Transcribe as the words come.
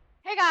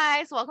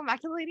guys, welcome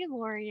back to Lady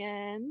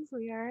Lorians.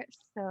 We are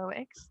so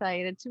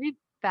excited to be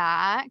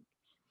back.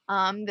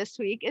 This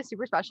week is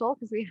super special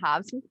because we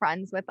have some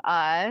friends with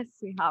us.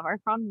 We have our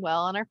friend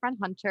Will and our friend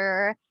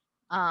Hunter.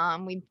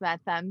 We've met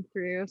them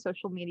through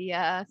social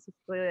media,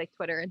 specifically like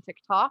Twitter and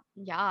TikTok.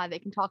 Yeah, they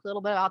can talk a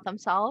little bit about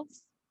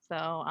themselves.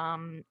 So,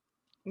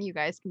 you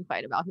guys can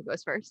fight about who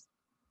goes first.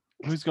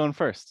 Who's going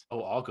first?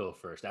 Oh, I'll go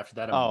first. After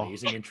that Oh.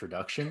 amazing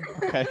introduction.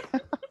 Okay.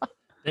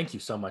 Thank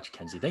you so much,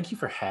 Kenzie. Thank you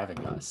for having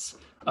us.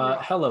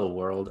 Hello,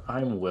 world.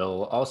 I'm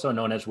Will, also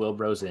known as Will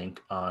Bros Inc.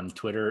 on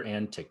Twitter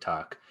and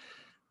TikTok.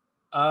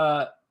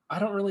 I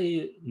don't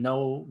really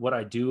know what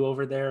I do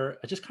over there.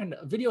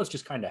 Videos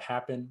just kind of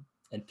happen,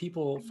 and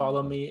people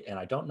follow me, and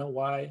I don't know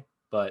why,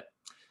 but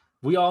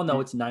we all know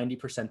it's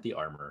 90% the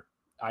armor.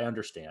 I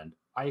understand.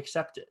 I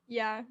accept it.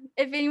 Yeah.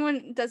 If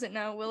anyone doesn't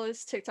know, Will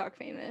is TikTok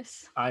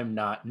famous. I'm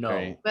not. No.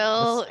 Great.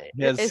 Will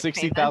He has is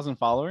 60,000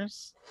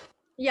 followers.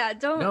 Yeah,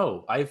 don't.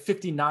 No, I have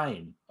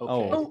 59.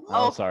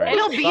 Okay. Sorry.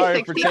 It'll be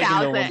Sorry for taking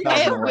the 60,000.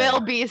 1,000 It away. will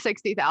be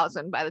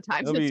 60,000 by the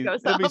time this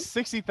goes It'll up. be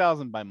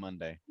 60,000 by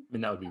Monday. I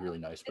mean, that would be really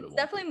nice, but It's it won't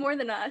definitely be. more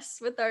than us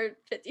with our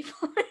 50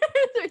 followers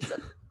or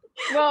something.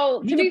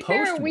 Well, You to need be to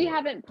fair, post we more.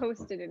 haven't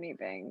posted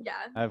anything. Yeah.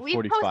 I have We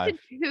 45. posted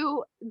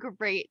two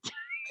great.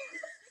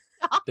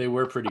 They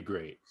were pretty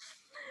great.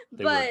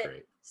 They were But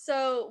great.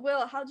 so,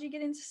 Will, how'd you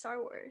get into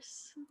Star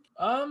Wars?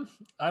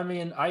 I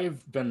mean,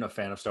 I've been a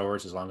fan of Star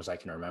Wars as long as I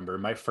can remember.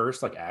 My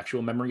first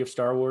actual memory of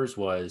Star Wars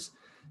was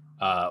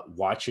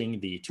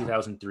watching the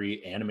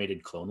 2003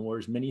 animated Clone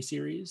Wars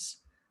miniseries.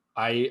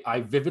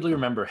 I vividly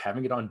remember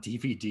having it on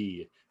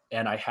DVD,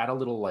 and I had a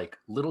little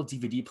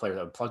DVD player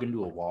that would plug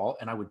into a wall,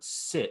 and I would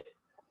sit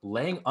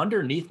laying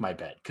underneath my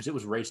bed because it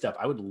was raised up.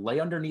 I would lay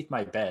underneath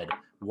my bed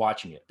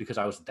watching it because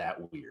I was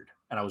that weird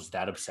and I was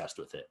that obsessed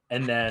with it.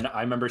 And then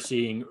I remember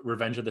seeing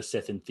Revenge of the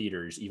Sith in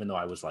theaters, even though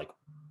I was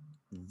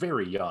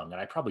very young,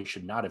 and I probably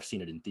should not have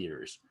seen it in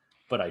theaters,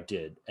 but I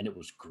did, and it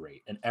was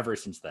great. And ever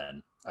since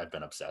then, I've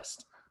been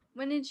obsessed.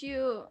 When did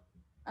you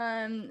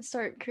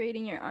start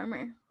creating your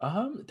armor?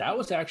 That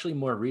was actually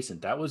more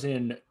recent. That was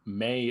in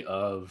May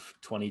of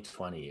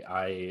 2020.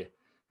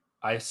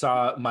 I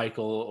saw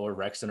Michael or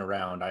Rexon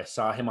around. I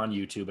saw him on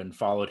YouTube and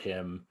followed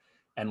him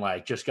and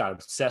just got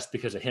obsessed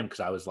because of him. Cause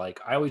I was I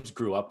always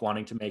grew up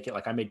wanting to make it.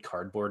 I made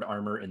cardboard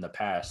armor in the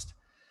past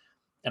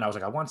and I was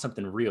I want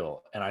something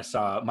real. And I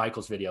saw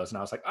Michael's videos and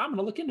I was I'm going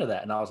to look into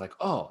that. And I was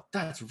oh,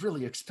 that's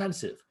really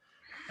expensive.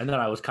 And then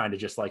I was kind of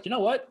just you know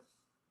what?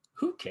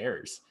 Who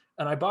cares?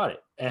 And I bought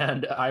it.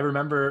 And I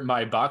remember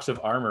my box of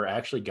armor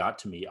actually got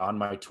to me on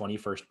my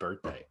 21st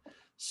birthday.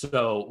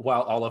 So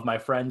while all of my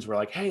friends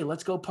were hey,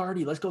 let's go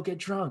party, let's go get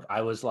drunk,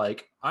 I was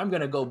I'm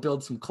going to go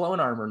build some clone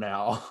armor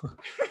now.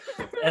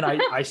 And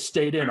I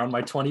stayed in on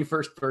my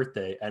 21st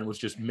birthday and was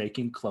just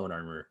making clone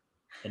armor.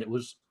 And it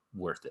was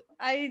worth it.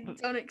 I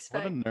don't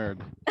expect. What a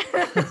nerd.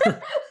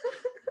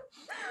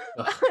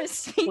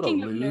 Speaking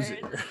What a of loser.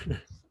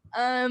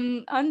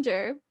 nerds,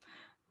 Hunter.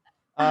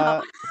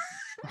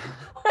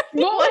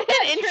 What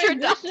an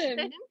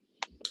introduction.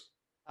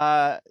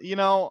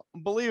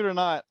 Believe it or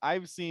not,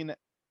 I've seen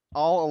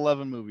all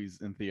 11 movies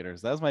in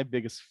theaters. That's my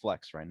biggest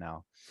flex right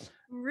now.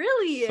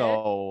 Really?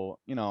 So,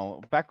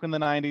 back in the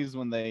 90s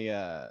when they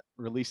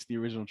released the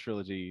original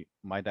trilogy,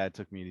 my dad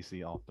took me to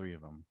see all 3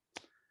 of them.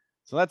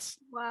 So that's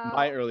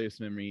my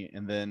earliest memory.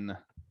 And then,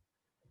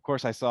 of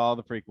course, I saw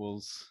the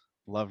prequels,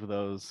 loved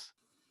those.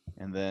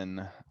 And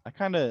then I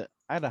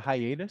had a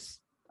hiatus,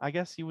 I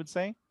guess you would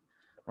say,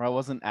 where I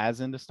wasn't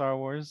as into Star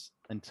Wars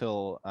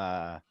until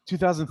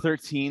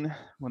 2013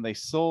 when they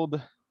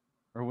sold,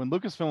 or when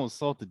Lucasfilm was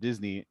sold to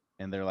Disney,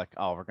 and they're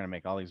oh, we're gonna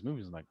make all these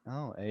movies. I'm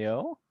oh,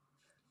 AO,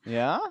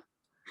 yeah.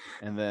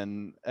 And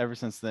then ever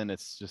since then,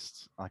 it's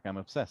just I'm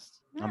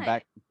obsessed. Nice. I'm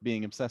back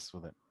being obsessed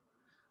with it.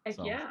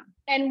 Heck yeah.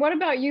 And what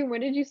about you?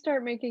 When did you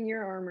start making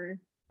your armor?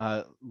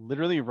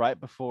 Literally right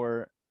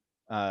before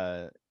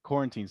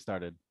quarantine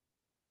started,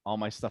 all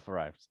my stuff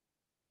arrived,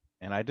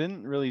 and I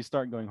didn't really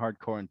start going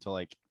hardcore until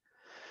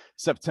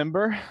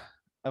September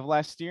of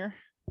last year,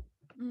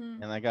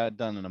 and I got it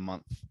done in a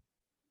month.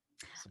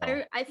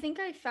 So. I think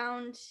I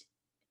found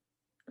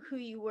who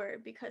you were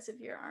because of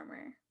your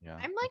armor. Yeah,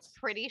 I'm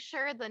pretty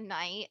sure the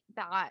night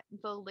that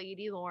the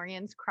Lady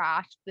Lorians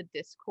crashed the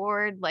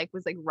Discord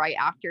was right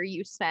after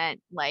you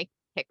sent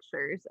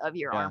pictures of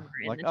your armor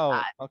in the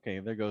chat. Okay,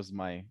 there goes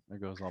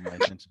all my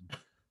attention.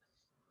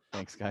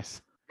 Thanks,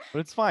 guys. But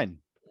it's fine.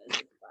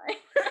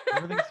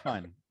 Everything's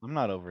fine. I'm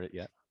not over it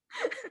yet.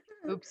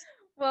 Oops.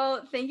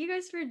 Well, thank you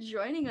guys for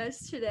joining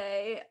us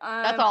today.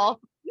 That's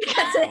all.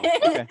 That's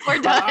it. Okay.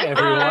 We're done. Bye,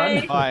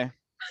 everyone. Bye.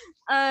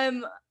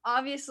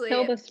 Obviously.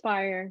 Kill the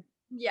spire.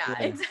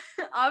 Yeah.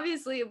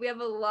 Obviously, we have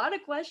a lot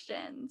of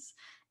questions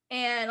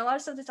and a lot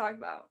of stuff to talk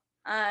about.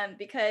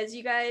 Because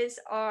you guys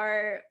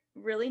are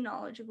really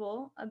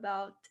knowledgeable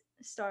about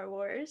Star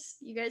Wars.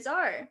 You guys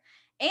are.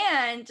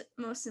 And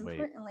most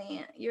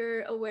importantly,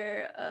 you're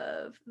aware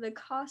of the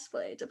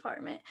cosplay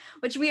department,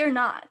 which we are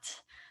not.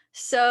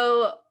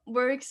 So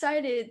we're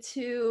excited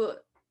to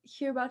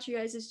hear about you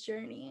guys'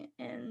 journey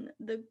and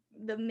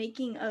the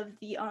making of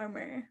the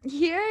armor.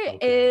 Here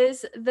Okay.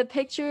 is the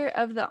picture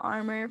of the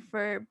armor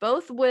for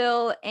both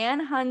Will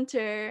and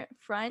Hunter,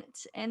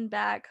 front and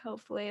back.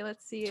 Hopefully,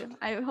 let's see.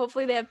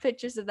 Hopefully they have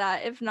pictures of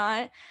that. If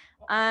not,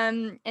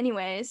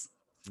 anyways.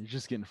 You're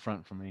just getting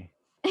front from me.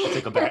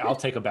 I'll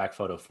take a back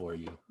photo for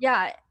you.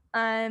 Yeah.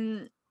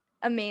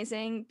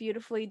 Amazing,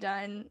 beautifully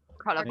done.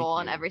 Incredible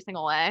in every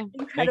single way.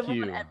 Incredible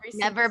you. in every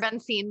Never single been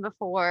seen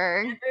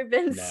before. never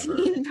been Never.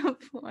 seen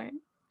before.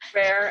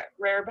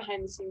 Rare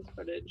behind the scenes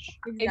footage.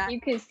 If Exactly.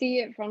 you can see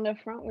it from the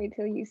front, wait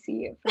till you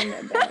see it from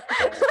the back.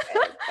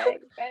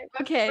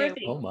 Okay.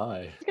 Oh my.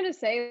 I was gonna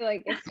say,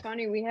 like, it's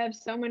funny, we have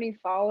so many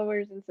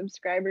followers and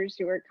subscribers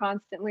who are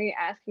constantly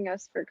asking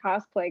us for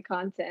cosplay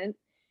content.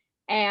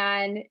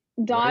 And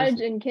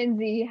Dodge and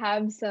Kinsey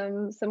have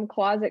some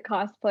closet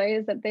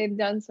cosplays that they've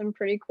done some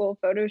pretty cool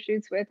photo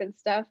shoots with and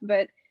stuff.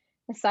 But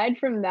aside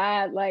from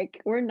that, like,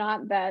 we're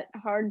not that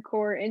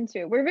hardcore into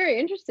it. We're very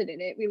interested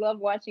in it. We love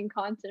watching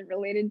content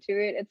related to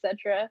it,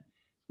 etc.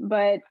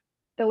 But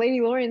the Lady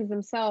Lorians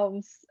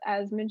themselves,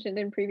 as mentioned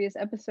in previous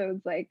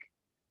episodes, like,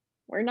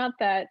 we're not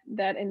that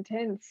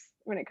intense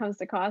when it comes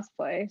to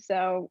cosplay.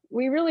 So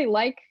we really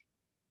like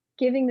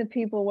giving the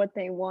people what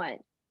they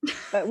want,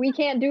 but we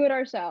can't do it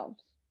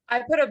ourselves. I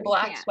put a We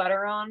black can't.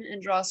 sweater on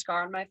and draw a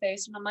scar on my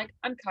face, and I'm like,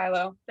 I'm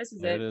Kylo. This is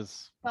There it. it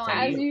is. That's all That's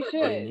I all As need. you What do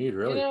you should. need,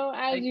 really? You know,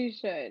 as Like- you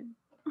should.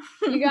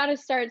 You got to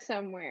start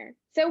somewhere.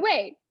 So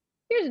wait,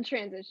 here's a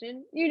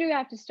transition. You do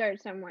have to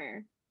start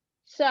somewhere.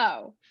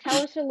 So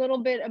tell us a little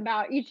bit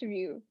about each of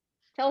you.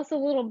 Tell us a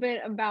little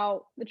bit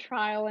about the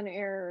trial and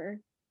error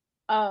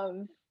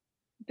of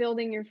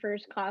building your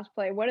first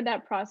cosplay. What did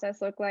that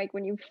process look like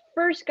when you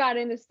first got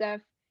into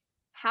stuff?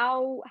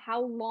 How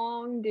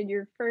long did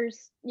your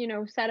first,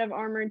 set of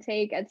armor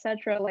take,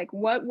 etc.? Like,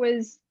 what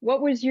was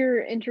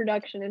your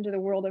introduction into the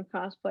world of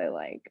cosplay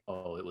like?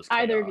 Oh, it was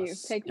chaos. Either of you,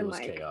 take the It was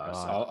mic.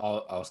 chaos.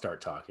 God. I'll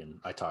start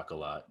talking. I talk a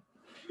lot.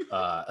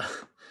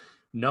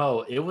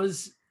 No, it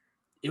was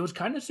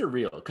kind of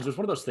surreal because it was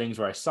one of those things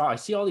where I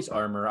see all these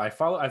armor.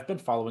 I've been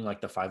following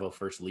like the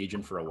 501st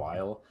Legion for a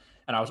while,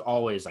 and I was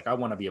always like, I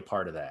want to be a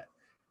part of that.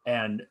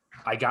 And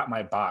I got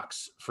my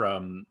box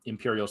from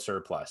Imperial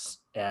Surplus,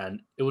 and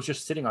it was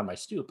just sitting on my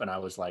stoop, and I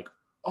was like,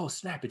 oh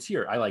snap, it's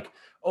here. I like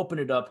opened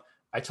it up,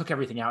 I took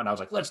everything out, and I was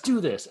like, let's do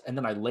this. And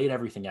then I laid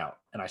everything out,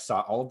 and I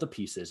saw all of the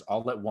pieces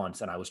all at once,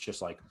 and I was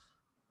just like,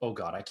 oh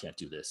god, I can't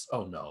do this.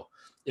 Oh no.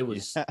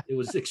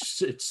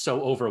 It's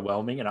so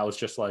overwhelming, and I was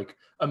just like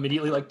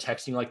immediately like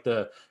texting like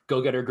the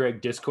Go Getter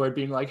Greg Discord,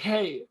 being like,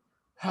 hey,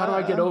 how do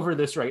I get over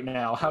this right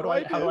now? How do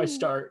I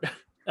start?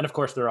 And of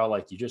course they're all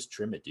like, you just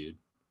trim it, dude.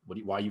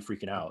 Why are you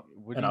freaking out?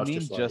 What And do I you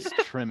was mean just just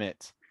like, trim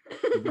it?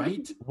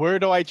 right? Where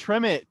do I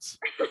trim it?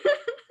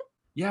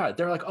 Yeah,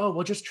 they're like, oh,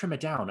 well, just trim it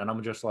down. And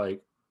I'm just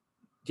like,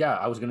 yeah,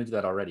 I was gonna do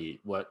that already.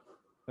 What?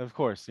 Of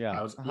course, yeah.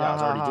 I was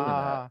already doing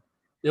that.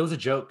 It was a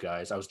joke,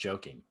 guys. I was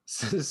joking.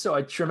 So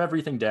I trim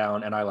everything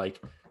down and I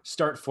like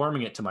start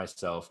forming it to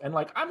myself. And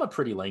like, I'm a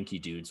pretty lanky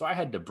dude, so I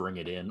had to bring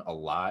it in a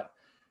lot.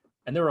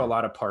 And there were a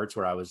lot of parts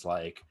where I was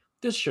like,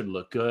 this should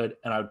look good.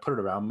 And I would put it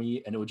around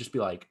me and it would just be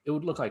like, it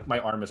would look like my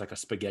arm is like a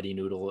spaghetti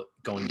noodle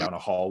going down a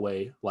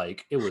hallway.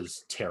 Like, it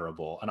was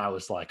terrible. And I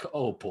was like,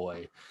 oh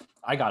boy,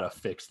 I gotta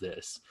fix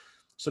this.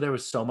 So there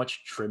was so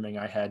much trimming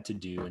I had to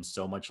do and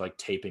so much like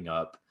taping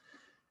up.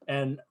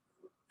 And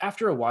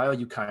after a while,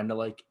 you kind of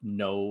like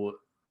know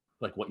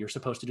like what you're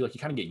supposed to do. Like, you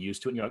kind of get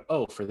used to it and you're like,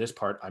 oh, for this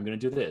part, I'm going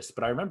to do this.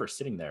 But I remember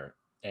sitting there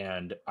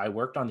and I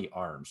worked on the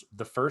arms.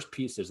 The first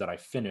pieces that I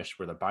finished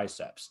were the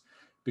biceps,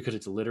 because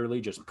it's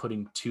literally just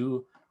putting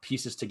two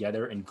pieces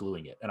together and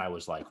gluing it. And I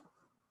was like,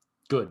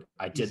 good,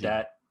 I did Easy.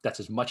 that.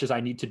 That's as much as I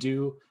need to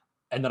do.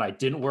 And then I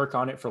didn't work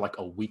on it for like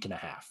a week and a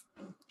half.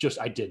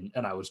 I didn't.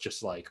 And I was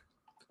just like,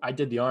 I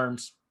did the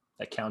arms.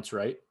 That counts,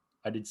 right?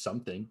 I did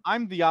something.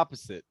 I'm the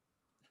opposite.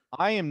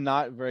 I am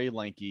not very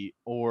lanky,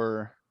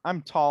 or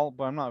I'm tall,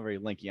 but I'm not very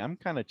lanky. I'm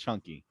kind of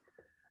chunky.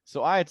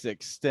 So I had to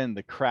extend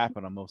the crap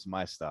out of most of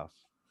my stuff.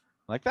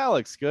 Like, that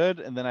looks good.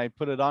 And then I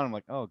put it on. I'm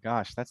like, oh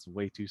gosh, that's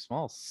way too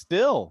small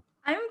still.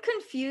 I'm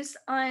confused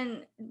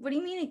on what do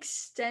you mean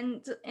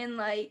extend, and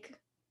like,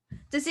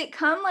 does it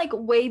come like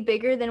way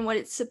bigger than what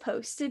it's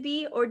supposed to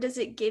be, or does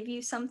it give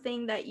you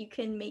something that you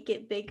can make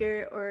it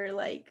bigger or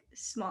like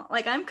small?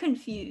 Like, I'm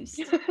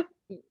confused.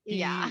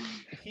 Yeah.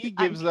 He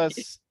I'm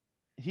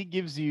he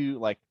gives you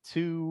like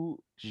 2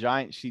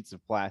 giant sheets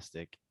of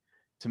plastic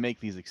to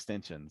make these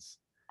extensions.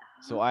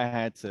 So I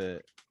had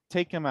to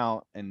take them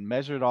out and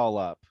measure it all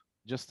up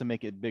just to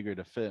make it bigger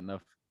to fit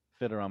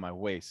around my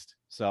waist.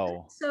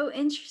 So So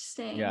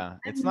interesting. yeah, I've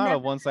it's not a never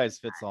one size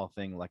fits all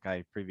thing like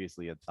I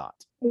previously had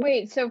thought.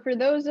 Wait, so for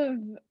those of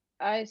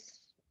us,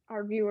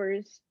 our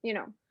viewers,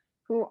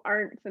 who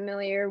aren't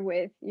familiar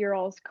with your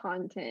all's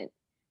content,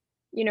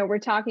 we're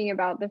talking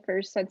about the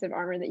first sets of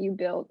armor that you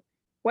built.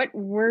 What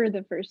were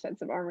the first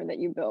sets of armor that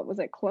you built? Was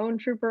it clone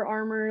trooper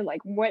armor?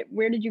 Like,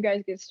 where did you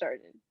guys get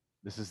started?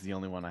 This is the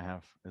only one I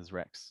have is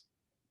Rex.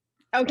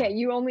 Okay, So,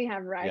 you only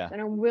have Rex. yeah.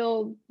 And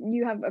Will,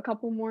 you have a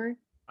couple more?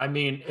 I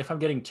mean, if I'm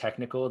getting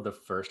technical, the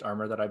first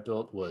armor that I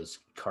built was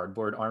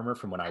cardboard armor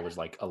from when I was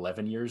like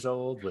 11 years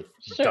old with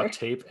duct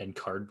tape and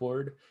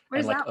cardboard.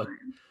 Where's and like that one?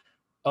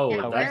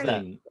 that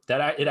thing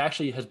it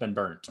actually has been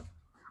burnt.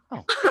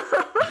 Oh.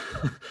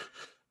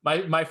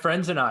 My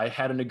friends and I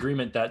had an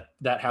agreement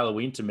that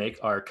Halloween to make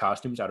our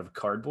costumes out of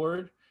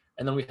cardboard,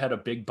 and then we had a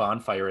big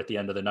bonfire at the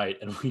end of the night,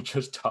 and we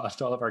just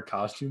tossed all of our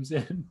costumes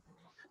in.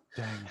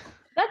 Dang.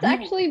 That's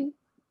actually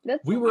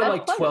we were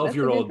like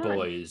 12-year-old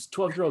boys.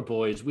 12-year-old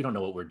boys. We don't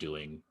know what we're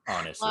doing,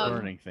 honestly.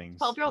 Burning things.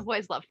 12-year-old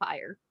boys love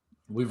fire.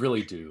 We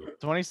really do.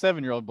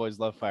 27-year-old boys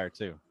love fire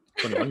too.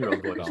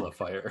 21-year-old boys love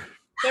fire.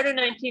 So do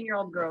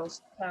 19-year-old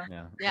girls.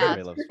 Yeah. Yeah.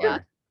 Everybody loves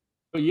fire.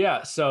 But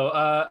yeah, so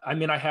I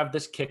mean, I have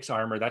this Kix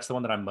armor. That's the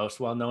one that I'm most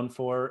well known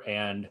for,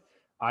 and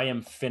I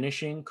am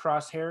finishing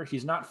Crosshair.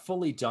 He's not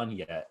fully done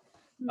yet.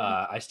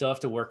 I still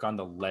have to work on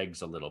the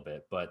legs a little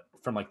bit, but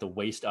from like the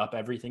waist up,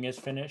 everything is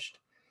finished.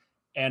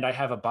 And I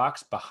have a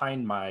box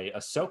behind my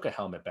Ahsoka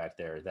helmet back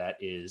there that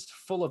is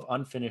full of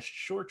unfinished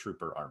Shore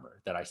Trooper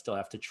armor that I still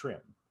have to trim.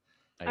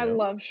 I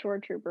love Shore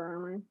Trooper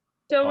armor.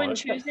 So when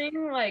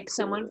choosing like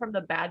someone from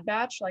the Bad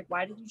Batch, like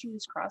why did you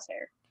choose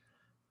Crosshair?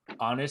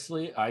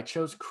 Honestly, I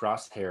chose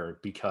Crosshair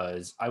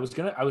because I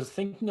was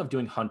thinking of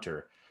doing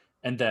Hunter,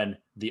 and then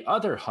the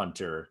other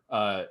Hunter,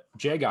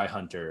 Jagai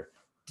Hunter,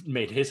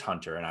 made his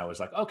Hunter, and I was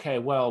like, okay,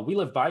 well, we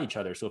live by each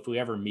other, so if we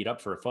ever meet up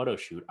for a photo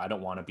shoot, I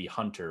don't want to be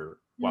Hunter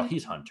while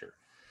he's Hunter.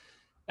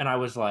 And I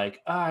was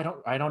like, I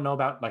don't know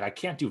about, like, I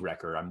can't do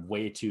Wrecker. I'm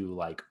way too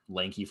like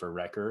lanky for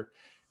Wrecker.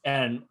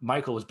 And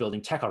Michael was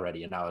building tech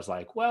already, and I was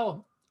like,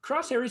 well,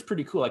 Crosshair is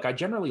pretty cool. Like, I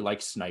generally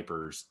like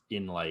snipers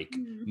in like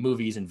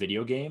movies and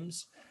video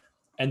games.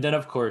 And then,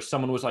 of course,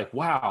 someone was like,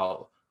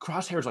 wow,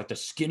 Crosshair is like the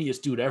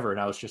skinniest dude ever. And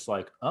I was just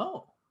like,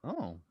 oh,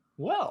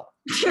 well.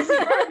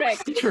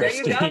 Perfect. There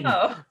you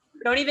go.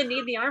 Don't even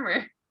need the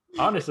armor.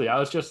 Honestly, I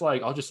was just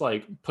like, I'll just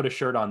like put a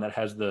shirt on that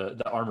has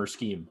the armor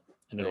scheme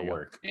and it'll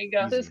work. There you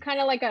go. So it's kind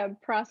of like a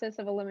process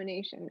of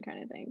elimination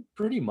kind of thing.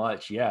 Pretty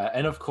much, yeah.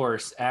 And of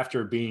course,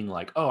 after being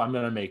like, oh, I'm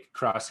going to make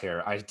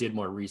Crosshair, I did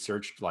more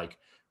research, like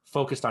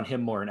focused on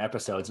him more in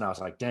episodes. And I was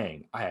like,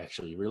 dang, I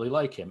actually really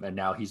like him. And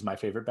now he's my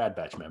favorite Bad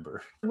Batch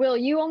member. Will,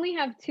 you only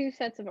have 2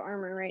 sets of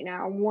armor right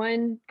now,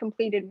 one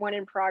completed, one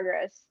in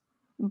progress.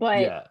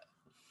 But yeah.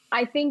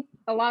 I think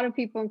a lot of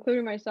people,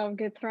 including myself,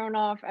 get thrown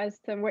off as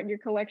to what your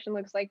collection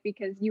looks like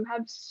because you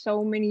have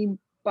so many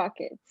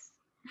buckets.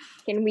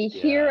 Can we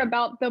hear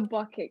about the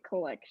bucket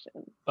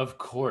collection? Of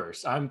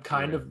course. I'm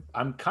kind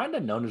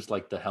of known as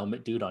like the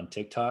helmet dude on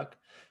TikTok.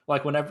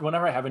 Like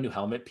whenever I have a new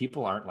helmet,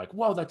 people aren't like,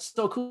 whoa, that's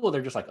so cool.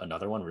 They're just like,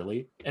 another one,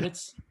 really? And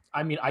it's,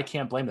 I mean, I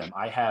can't blame them.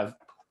 I have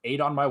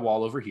 8 on my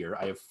wall over here.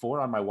 I have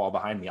 4 on my wall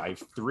behind me. I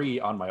have 3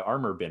 on my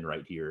armor bin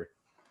right here.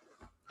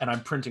 And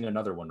I'm printing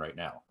another one right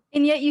now.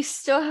 And yet you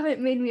still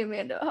haven't made me a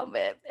Mando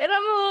helmet. And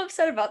I'm a little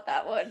upset about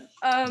that one.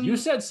 You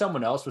said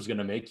someone else was going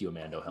to make you a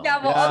Mando helmet.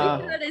 Yeah,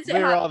 well, yeah.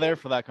 We were all there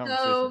for that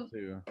conversation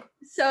too.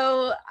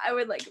 So I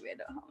would like a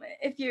Mando helmet.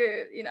 If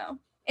you're,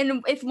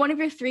 and if one of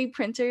your 3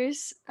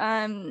 printers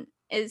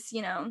is,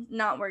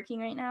 not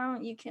working right now,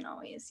 you can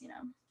always,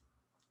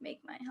 make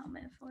my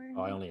helmet for me.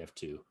 Oh, I only have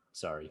 2.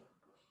 Sorry.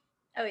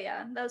 Oh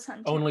yeah, that was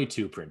Hunter. Only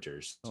 2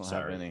 printers. I don't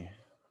Sorry. have any.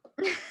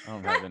 I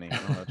don't have any. I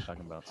don't know what you're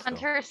talking about. Still.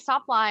 Hunter,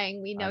 stop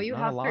lying. We know I'm you not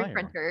have a 3 liar.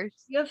 printers.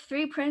 You have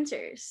 3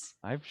 printers.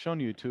 I've shown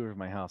you a tour of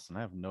my house and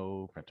I have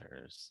no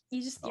printers.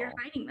 You're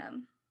hiding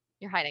them.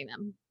 You're hiding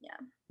them. Yeah.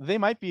 They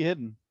might be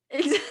hidden.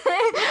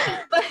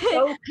 But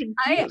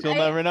You'll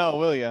never know,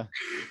 will you?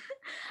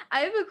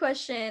 I have a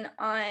question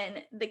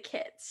on the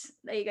kits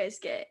that you guys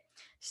get.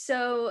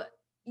 So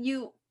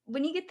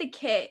when you get the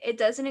kit, it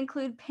doesn't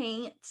include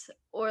paint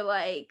or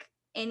like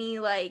any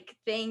like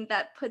thing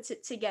that puts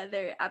it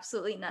together.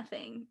 Absolutely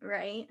nothing,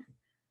 right?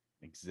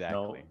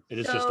 Exactly. No, it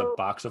is just a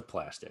box of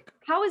plastic.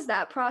 How is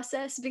that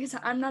process? Because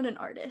I'm not an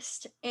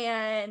artist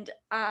and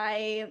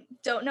I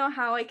don't know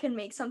how I can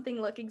make something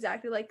look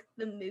exactly like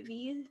the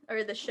movie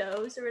or the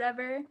shows or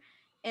whatever.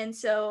 And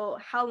so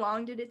how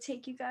long did it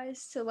take you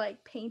guys to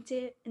like paint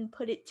it and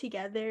put it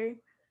together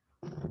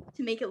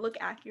to make it look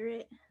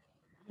accurate?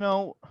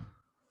 No,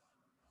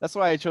 that's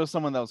why I chose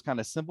someone that was kind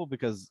of simple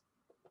because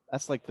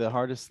that's like the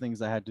hardest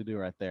things I had to do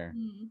right there.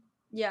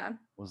 Yeah.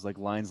 Was like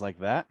lines like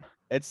that.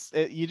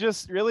 You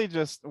just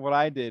what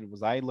I did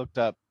was I looked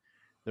up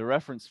the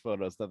reference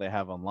photos that they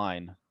have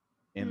online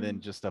and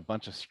then just a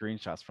bunch of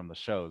screenshots from the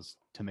shows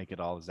to make it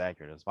all as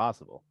accurate as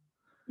possible.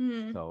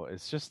 So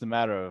it's just a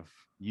matter of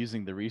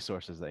using the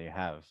resources that you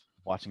have,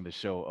 watching the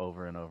show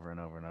over and over and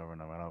over and over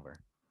and over and over,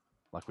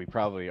 like we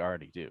probably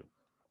already do.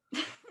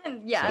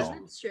 Yeah,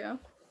 that's true.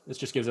 This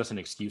just gives us an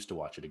excuse to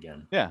watch it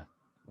again. Yeah.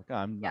 Like,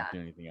 I'm not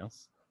doing anything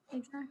else.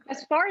 Exactly.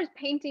 As far as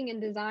painting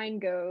and design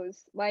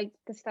goes, like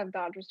the stuff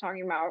Dodge was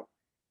talking about,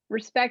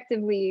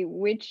 respectively,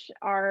 what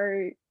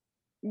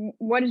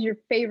is your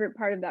favorite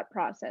part of that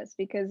process?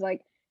 Because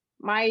like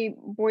my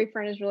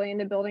boyfriend is really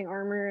into building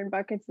armor and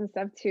buckets and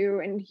stuff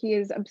too, and he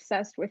is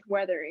obsessed with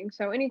weathering.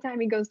 So anytime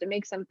he goes to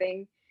make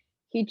something,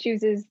 he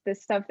chooses the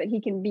stuff that he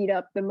can beat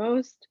up the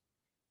most.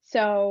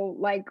 So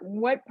like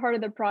what part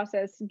of the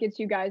process gets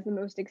you guys the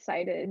most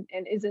excited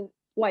and isn't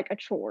like a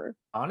chore?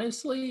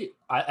 Honestly,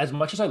 as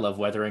much as I love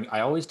weathering,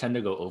 I always tend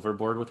to go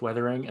overboard with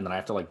weathering, and then I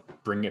have to like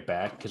bring it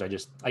back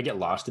because I get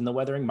lost in the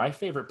weathering. My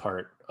favorite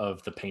part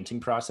of the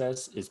painting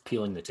process is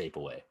peeling the tape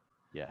away.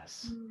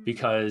 Yes.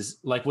 Because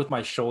like with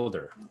my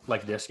shoulder,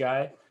 like this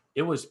guy,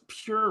 it was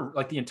pure,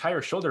 like the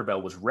entire shoulder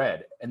bell was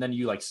red, and then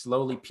you like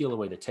slowly peel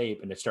away the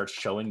tape and it starts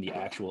showing the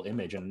actual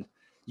image, and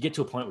you get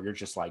to a point where you're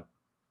just like,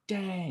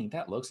 dang,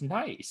 that looks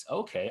nice.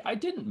 Okay, I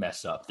didn't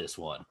mess up this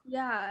one.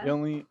 Yeah.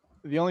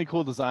 The only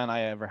cool design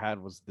I ever had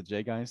was the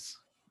J guys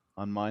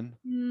on mine.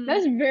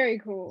 That's very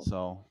cool.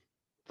 So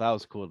that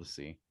was cool to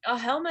see. A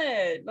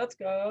helmet. Let's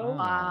go.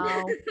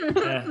 Wow.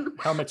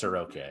 Helmets are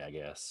okay, I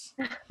guess.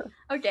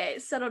 Okay,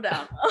 settle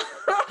down.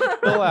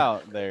 Still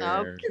out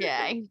there.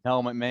 Okay.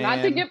 Helmet man.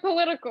 Not to get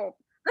political.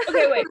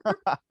 Okay, wait.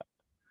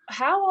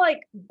 How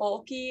like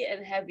bulky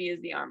and heavy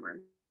is the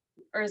armor?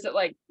 Or is it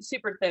like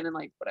super thin and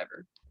like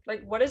whatever?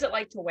 Like what is it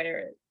like to wear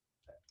it?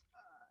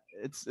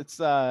 It's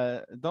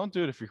don't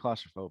do it if you're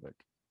claustrophobic.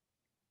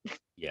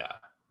 Yeah.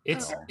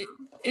 It's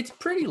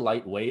pretty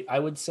lightweight, I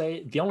would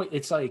say. The only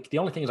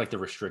thing is like the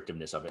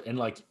restrictiveness of it. And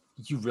like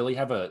you really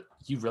have a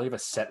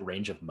set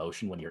range of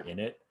motion when you're in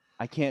it.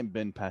 I can't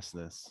bend past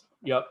this.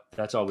 Yep,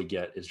 that's all we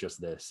get is just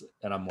this.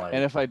 And I'm like,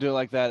 And if I do it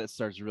like that, it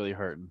starts really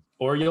hurting.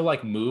 or you'll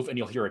like move and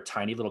you'll hear a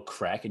tiny little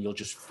crack and you'll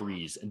just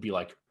freeze and be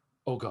like,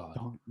 oh God.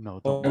 Don't.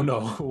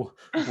 No.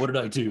 What did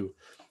I do?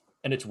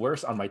 And it's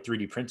worse on my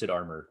 3D printed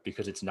armor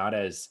because it's not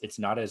as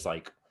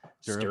like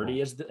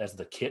sturdy as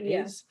the kit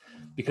is,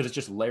 because it's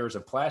just layers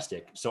of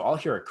plastic. So I'll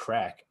hear a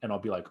crack and I'll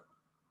be like,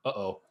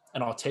 uh-oh.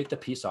 And I'll take the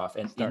piece off,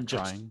 and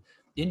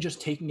in just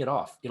taking it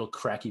off, it'll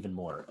crack even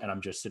more. And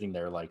I'm just sitting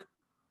there like,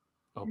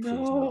 oh please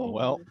no.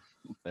 Well,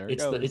 there it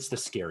goes. It's the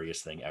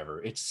scariest thing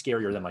ever. It's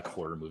scarier than like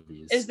horror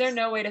movies. Is there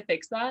no way to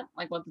fix that?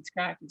 Like once it's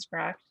cracked,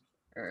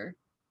 or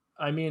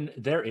I mean,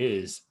 there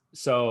is.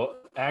 So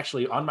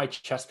actually on my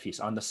chest piece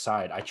on the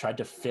side, I tried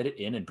to fit it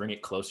in and bring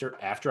it closer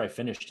after I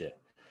finished it.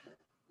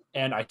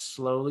 And I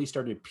slowly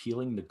started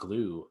peeling the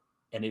glue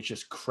and it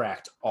just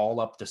cracked all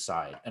up the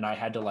side. And I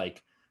had to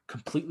like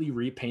completely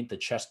repaint the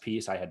chest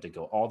piece. I had to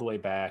go all the way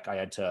back. I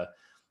had to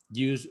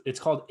use, it's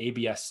called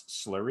ABS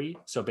slurry.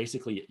 So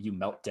basically you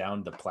melt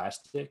down the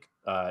plastic.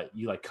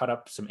 You like cut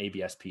up some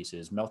ABS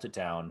pieces, melt it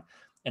down,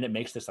 and it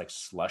makes this like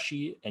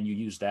slushy. And you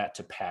use that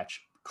to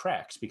patch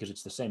cracks because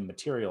it's the same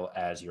material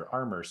as your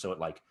armor. So it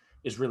like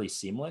is really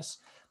seamless.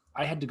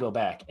 I had to go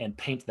back and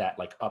paint that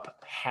like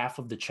up half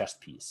of the chest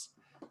piece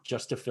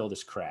just to fill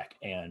this crack,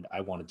 and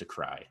I wanted to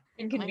cry.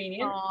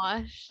 inconvenient?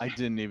 Gosh. I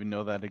didn't even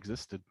know that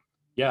existed.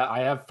 Yeah, I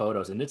have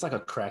photos, and it's like a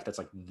crack that's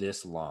like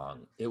this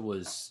long. It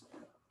was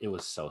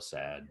so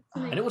sad.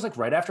 And it was like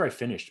right after I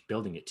finished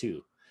building it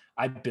too.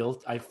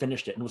 I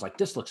finished it and was like,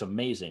 this looks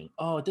amazing.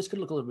 Oh, this could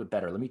look a little bit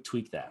better. Let me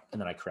tweak that. And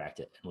then I cracked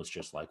it and was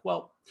just like,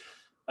 well,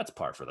 that's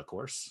par for the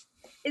course.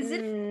 Is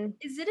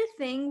it a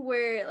thing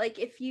where like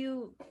if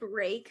you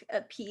break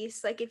a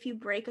piece, like if you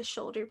break a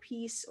shoulder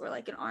piece or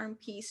like an arm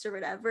piece or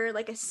whatever,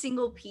 like a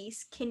single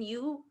piece, can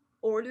you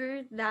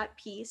order that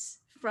piece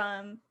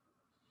from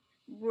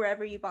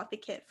wherever you bought the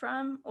kit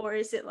from? Or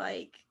is it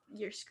like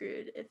you're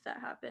screwed if that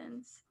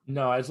happens?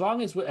 No, as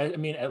long as, I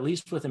mean, at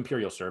least with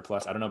Imperial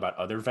Surplus, I don't know about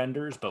other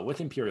vendors, but with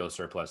Imperial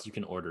Surplus, you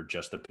can order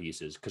just the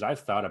pieces. Because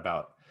I've thought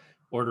about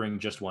ordering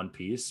just one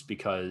piece,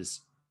 because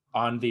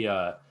on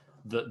the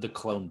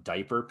clone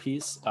diaper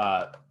piece,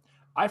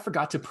 I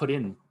forgot to put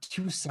in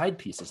 2 side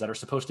pieces that are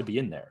supposed to be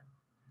in there.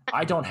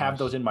 I don't have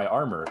those in my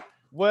armor.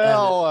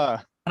 Well,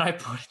 and I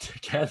put it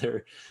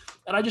together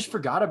and I just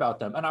forgot about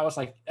them. And I was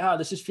like,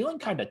 this is feeling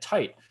kind of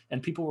tight.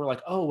 And people were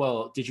like, oh,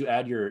 well, did you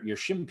add your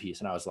shim piece?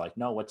 And I was like,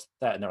 no, what's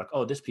that? And they're like,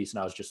 oh, this piece. And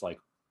I was just like,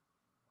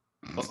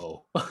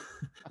 uh-oh.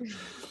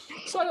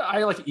 So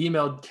I like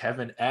emailed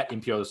Kevin at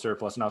Imperial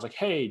Surplus and I was like,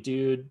 hey,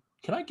 dude,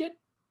 can I get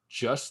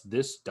just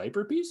this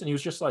diaper piece? And he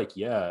was just like,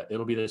 yeah,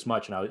 it'll be this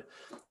much. And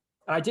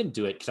I didn't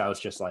do it because I was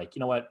just like, you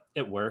know what,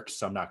 it works,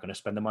 so I'm not going to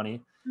spend the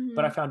money.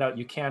 But I found out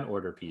you can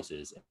order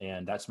pieces,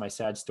 and that's my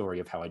sad story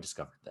of how I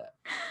discovered that.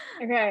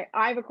 Okay,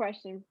 I have a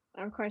question.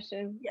 Yeah.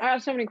 I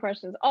have so many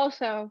questions.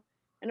 Also,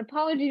 an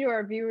apology to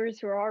our viewers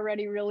who are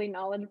already really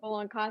knowledgeable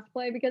on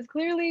cosplay, because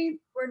clearly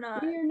We're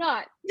not. we're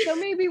not. So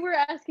maybe we're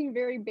asking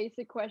very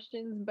basic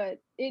questions, but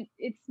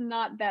it's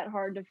not that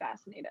hard to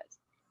fascinate us.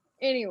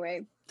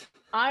 Anyway,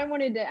 I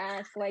wanted to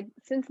ask, like,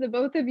 since the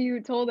both of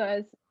you told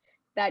us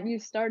that you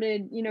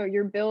started,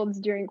 your builds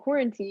during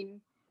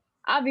quarantine,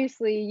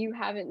 obviously you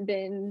haven't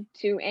been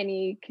to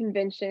any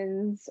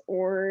conventions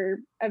or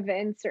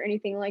events or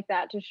anything like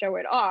that to show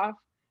it off.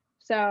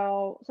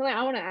 So something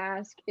I want to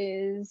ask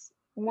is,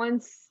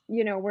 once,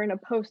 we're in a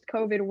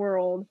post-COVID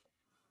world,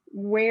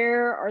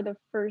 where are the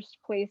first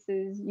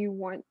places you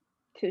want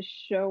to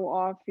show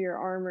off your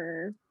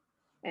armor?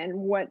 And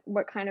what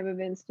kind of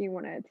events do you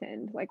want to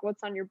attend? Like,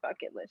 what's on your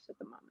bucket list at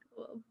the moment?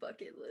 Well,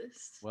 bucket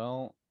list.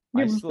 well,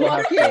 Your I still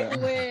have bucket to.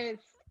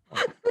 list.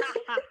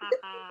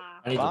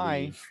 I need to Bye.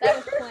 leave. That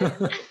was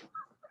planned.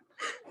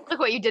 Look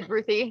what you did,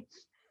 Ruthie.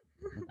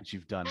 Look what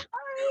you've done.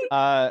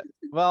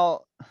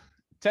 Well,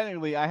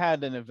 technically, I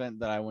had an event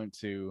that I went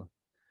to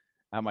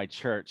at my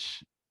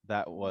church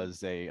that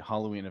was a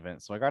Halloween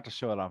event, so I got to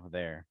show it off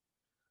there.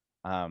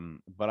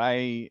 But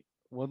I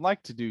would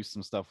like to do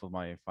some stuff with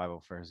my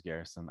 501st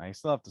Garrison. I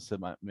still have to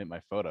submit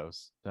my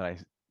photos that I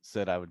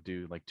said I would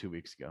do like 2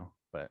 weeks ago,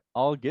 but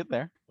I'll get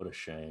there. What a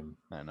shame.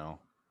 I know.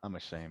 I'm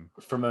ashamed.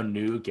 From a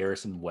new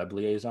Garrison web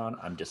liaison,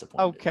 I'm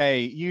disappointed.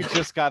 Okay, you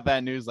just got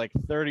that news like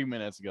 30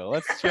 minutes ago.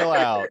 Let's chill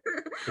out.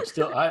 It's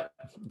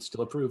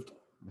still approved.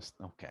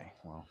 Okay,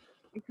 well.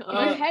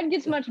 Your head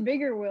gets much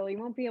bigger, Will. You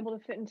won't be able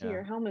to fit into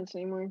your helmets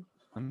anymore.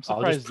 I'm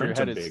I'll just surprised print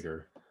your them head is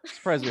bigger.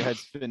 surprised your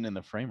head's fitting in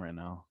the frame right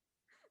now.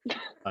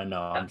 I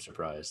know, I'm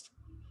surprised.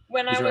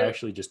 When These I are was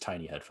actually just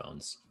tiny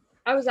headphones.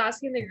 I was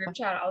asking the group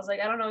chat, I was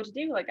like, I don't know what to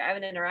do. Like, I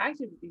haven't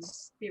interacted with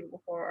these people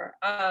before.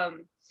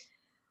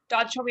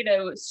 Dodge told me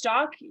to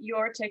stalk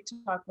your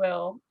TikTok,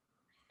 Will,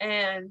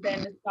 and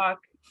then stalk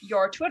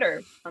your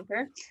Twitter,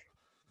 Hunter.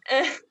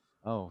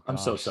 Oh, I'm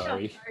so gosh.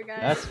 sorry.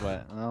 That's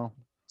what. Well,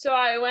 So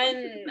I went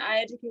and I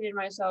educated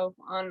myself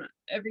on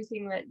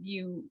everything that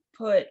you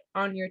put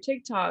on your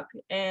TikTok,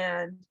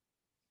 and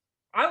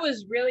I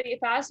was really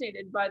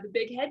fascinated by the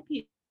big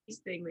headpiece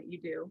thing that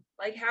you do.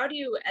 Like, how do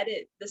you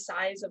edit the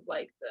size of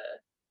like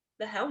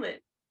the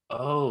helmet?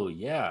 Oh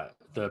yeah,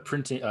 the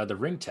printing, the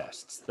ring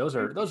tests. Those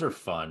are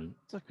fun.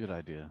 it's a good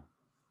idea.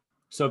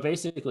 So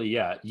basically,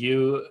 yeah,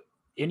 you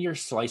in your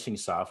slicing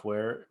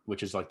software,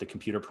 which is like the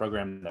computer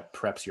program that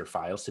preps your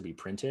files to be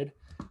printed,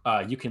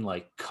 you can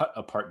like cut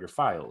apart your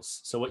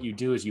files. So what you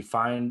do is you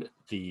find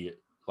the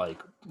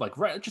like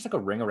right, just like a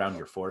ring around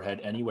your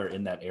forehead, anywhere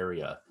in that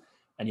area,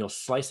 and you'll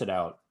slice it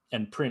out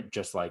and print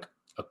just like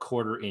a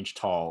 1/4 inch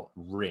tall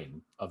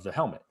ring of the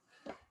helmet.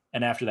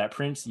 And after that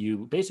prints,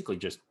 you basically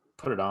just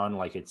put it on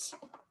like it's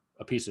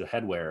a piece of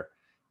headwear,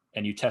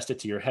 and you test it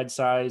to your head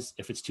size.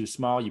 If it's too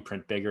small, you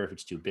print bigger. If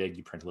it's too big,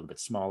 you print a little bit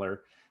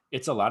smaller.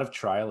 It's a lot of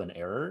trial and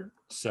error.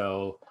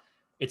 So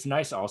it's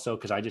nice also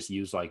because I just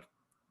use like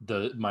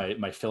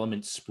my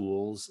filament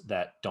spools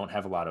that don't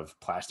have a lot of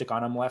plastic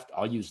on them left.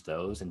 I'll use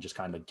those and just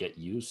kind of get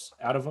use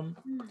out of them.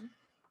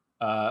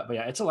 But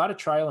yeah, it's a lot of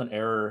trial and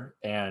error.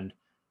 And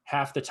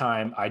half the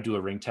time I do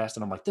a ring test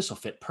and I'm like, this will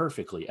fit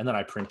perfectly. And then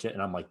I print it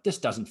and I'm like, this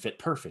doesn't fit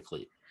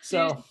perfectly.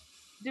 So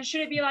should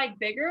it be like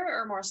bigger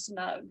or more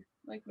snug,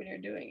 like when you're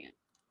doing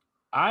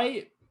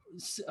it?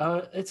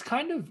 It's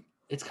kind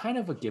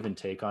of a give and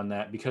take on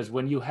that, because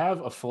when you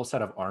have a full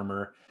set of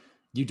armor,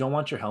 you don't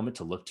want your helmet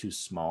to look too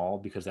small,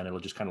 because then it'll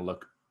just kind of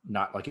look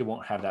not like, it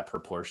won't have that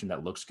proportion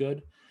that looks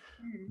good.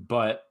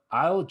 But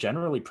I'll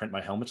generally print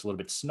my helmets a little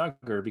bit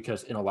snugger,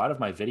 because in a lot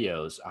of my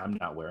videos, I'm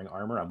not wearing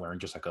armor. I'm wearing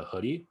just like a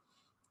hoodie.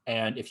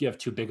 And if you have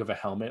too big of a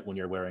helmet when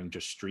you're wearing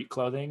just street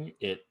clothing,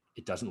 it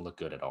doesn't look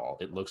good at all.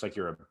 It looks like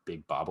you're a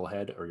big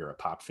bobblehead or you're a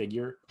pop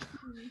figure.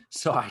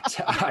 So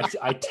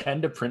I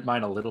tend to print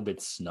mine a little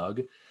bit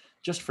snug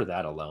just for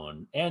that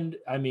alone. And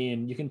I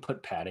mean, you can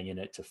put padding in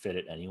it to fit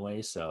it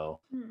anyway. So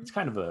it's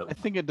kind of a, I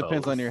think it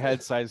depends on your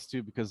head size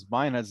too, because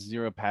mine has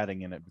 0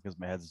 padding in it because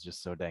my head's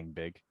just so dang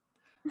big.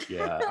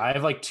 Yeah, I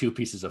have like 2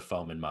 pieces of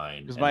foam in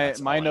mine.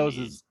 Because my nose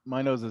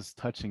is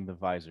touching the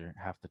visor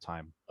half the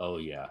time. Oh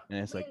yeah. And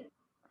it's like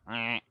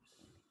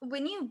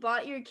when you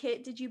bought your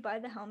kit, did you buy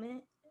the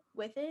helmet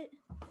with it?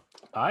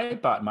 I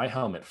bought my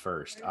helmet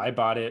first. I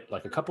bought it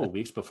like a couple of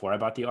weeks before I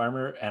bought the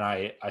armor, and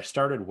I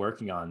started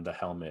working on the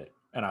helmet,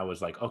 and I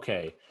was like,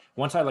 okay,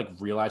 once I like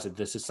realized that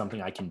this is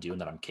something I can do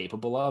and that I'm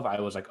capable of, I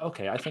was like,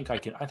 okay, I think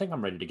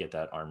I'm ready to get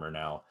that armor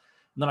now.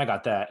 And then I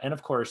got that, and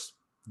of course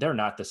they're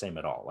not the same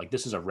at all. Like,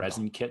 this is a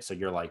resin kit, so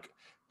you're like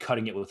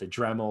cutting it with a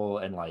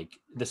Dremel, and like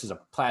this is a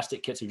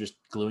plastic kit, so you're just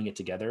gluing it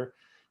together.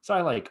 So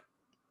I like,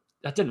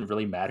 that didn't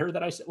really matter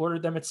that I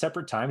ordered them at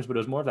separate times, but it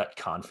was more of that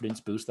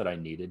confidence boost that I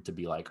needed to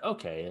be like,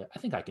 okay, I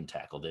think I can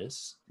tackle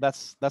this.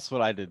 that's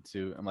what I did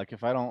too. I'm like,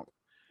 if I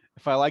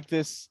like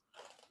this,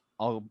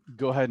 I'll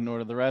go ahead and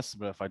order the rest.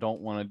 But if I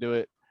don't want to do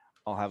it,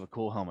 I'll have a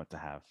cool helmet to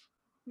have.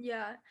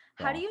 Yeah.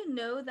 How do you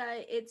know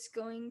that it's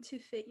going to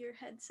fit your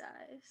head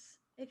size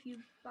if you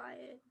buy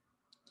it?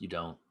 You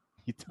don't.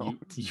 You don't.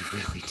 You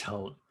really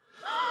don't.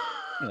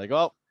 You're like,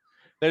 well,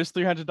 there's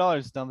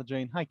 $300 down the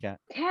drain. Hi, cat.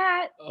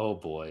 Cat. Oh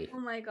boy. Oh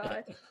my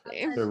god.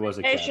 There was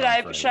a Hey,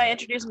 cat should I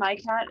introduce my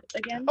cat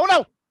again? Oh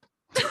no!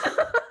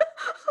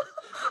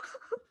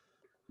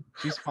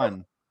 She's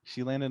fun.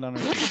 She landed on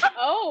her feet.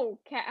 Oh,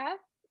 cat.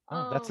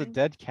 Oh, that's a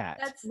dead cat.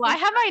 Why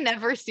have I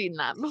never seen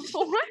that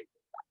before?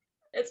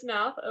 Its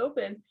mouth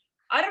open.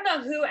 I don't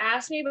know who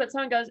asked me, but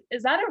someone goes,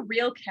 "Is that a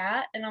real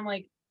cat?" And I'm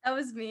like, that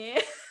was me.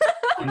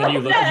 And then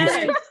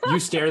you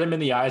stare them in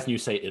the eyes and you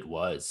say, "It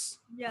was."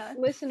 Yeah.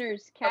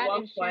 Listeners, Cat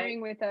is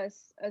sharing with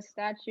us a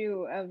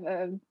statue of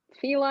a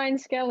feline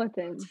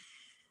skeleton.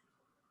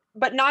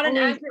 But not an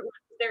accurate one.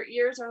 Their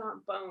ears are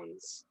not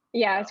bones.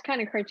 Yeah, it's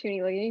kind of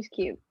cartoony looking. He's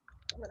cute.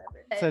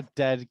 Whatever. It's a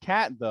dead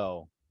cat,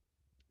 though.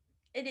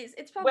 It is.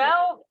 It's probably.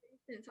 Well,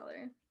 didn't tell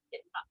her.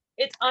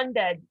 It's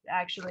undead,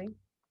 actually.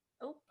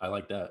 Oh. I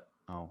like that.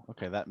 Oh,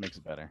 okay, that makes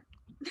it better.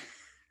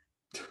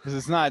 Because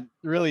it's not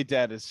really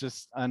dead; it's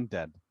just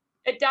undead.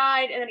 It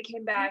died and then it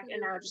came back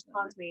and now it just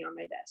haunts me on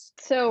my desk.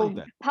 So Like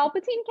that.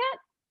 Palpatine cat?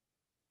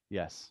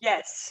 Yes.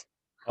 Yes.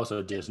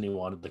 Also, Disney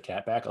wanted the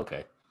cat back.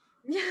 Okay.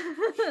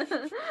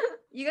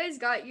 You guys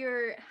got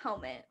your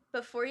helmet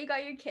before you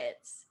got your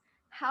kits.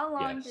 How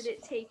long Yes. did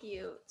it take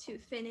you to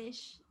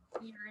finish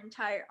your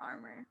entire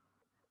armor?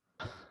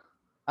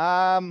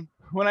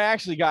 When I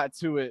actually got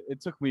to it,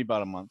 it took me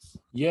about a month.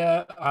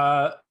 Yeah,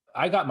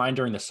 I got mine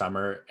during the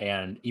summer,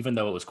 and even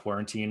though it was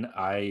quarantine,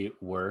 I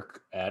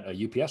work at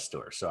a UPS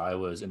store, so I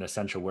was an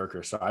essential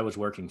worker. So I was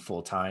working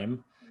full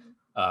time.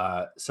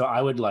 So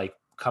I would like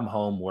come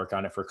home, work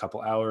on it for a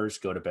couple hours,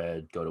 go to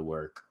bed, go to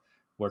work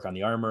on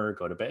the armor,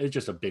 go to bed. It's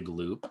just a big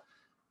loop.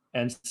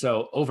 And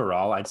so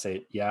overall, I'd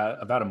say, yeah,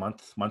 about a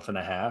month and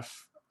a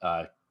half,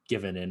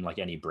 given in like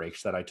any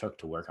breaks that I took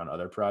to work on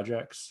other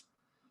projects.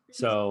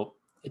 So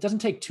it doesn't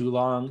take too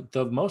long.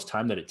 The most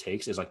time that it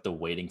takes is like the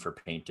waiting for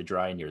paint to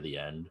dry near the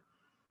end,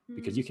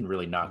 because you can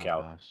really knock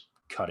out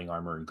cutting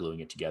armor and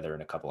gluing it together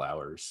in a couple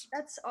hours.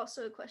 That's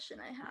also a question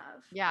I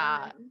have.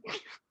 Yeah.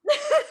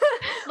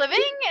 Living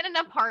in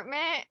an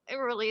apartment, it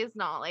really is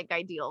not like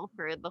ideal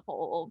for the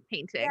whole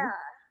painting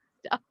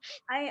stuff.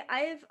 I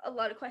have a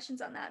lot of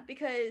questions on that,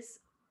 because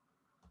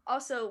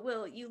also,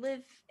 Will, you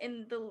live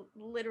in the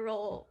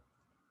literal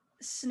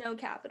snow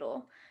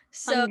capital.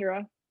 So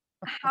Tundra.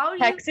 how do you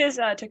Texas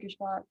took your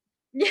spot.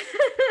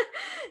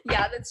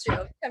 Yeah, that's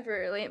true,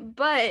 temporarily.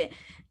 But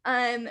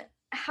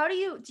how do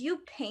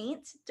you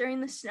paint during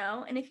the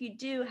snow? And if you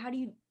do, how do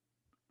you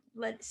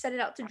set it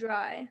out to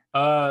dry?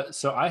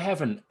 So I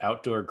have an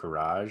outdoor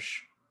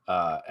garage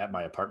at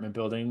my apartment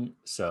building.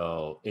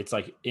 So it's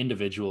like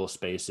individual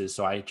spaces.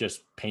 So I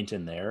just paint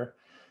in there.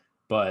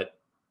 But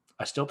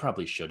I still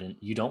probably shouldn't.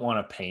 You don't want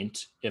to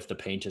paint if the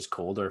paint is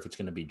cold or if it's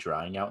going to be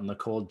drying out in the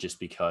cold, just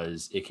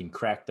because it can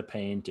crack the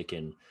paint. It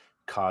can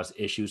cause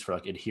issues for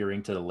like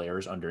adhering to the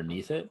layers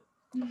underneath it.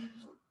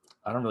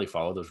 I don't really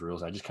follow those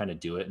rules. I just kind of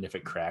do it. And if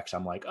it cracks,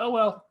 I'm like, oh,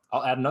 well,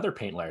 I'll add another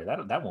paint layer.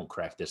 That won't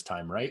crack this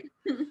time, right?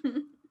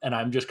 And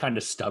I'm just kind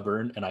of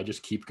stubborn and I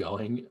just keep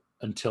going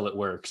until it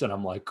works. And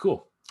I'm like,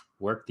 cool,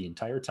 worked the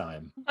entire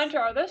time. Hunter,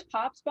 are those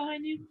pops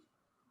behind you?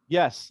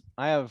 Yes,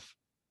 I have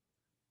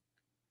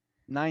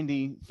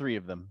 93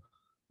 of them.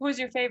 Who's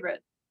your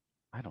favorite?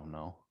 I don't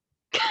know.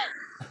 The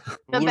Who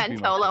would be my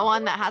Ventola favorite?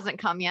 one that hasn't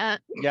come yet.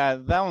 Yeah,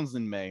 that one's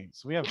in May,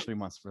 so we have 3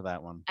 months for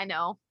that one. I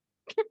know.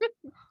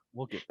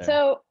 We'll get there.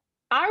 So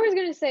I was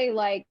gonna say,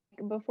 like,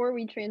 before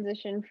we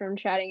transition from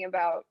chatting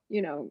about,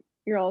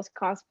 your all's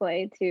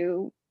cosplay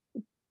to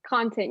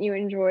content you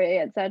enjoy,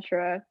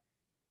 etc.,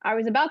 I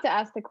was about to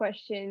ask the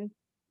question,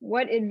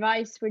 what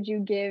advice would you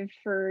give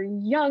for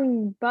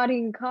young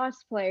budding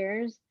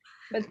cosplayers?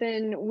 But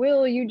then,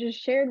 Will, you just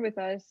shared with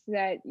us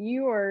that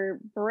you are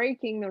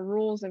breaking the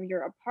rules of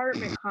your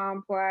apartment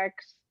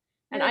complex.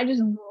 And I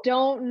just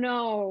don't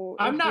know.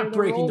 I'm if not you're the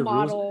breaking role the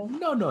model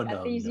rules. No,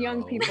 that these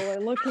young people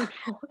are looking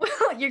for.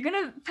 Well, you're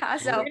gonna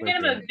pass out. You're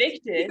gonna get him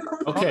evicted.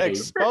 Don't Okay.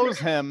 expose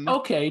him.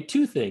 Okay,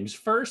 two things.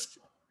 First,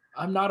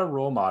 I'm not a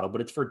role model,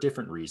 but it's for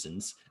different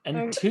reasons. And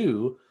Okay.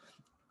 two,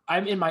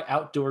 I'm in my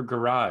outdoor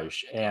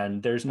garage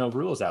and there's no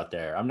rules out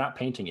there. I'm not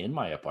painting in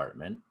my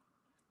apartment.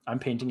 I'm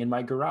painting in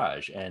my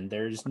garage and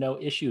there's no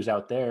issues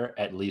out there,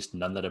 at least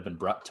none that have been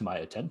brought to my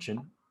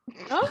attention.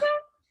 Okay.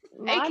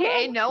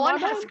 AKA, no one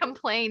has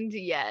complained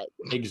yet.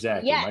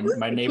 Exactly. Yes.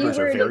 My neighbors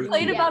are Keyword very is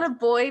Complain cool. about a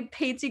boy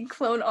painting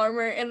clone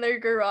armor in their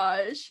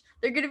garage.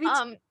 They're gonna be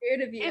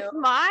scared of you. If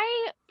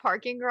my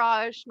parking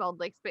garage smelled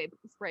like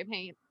spray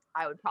paint,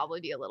 I would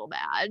probably be a little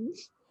mad.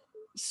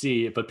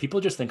 See, but people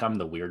just think I'm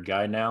the weird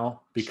guy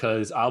now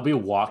because I'll be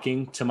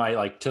walking to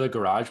the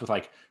garage with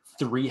like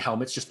 3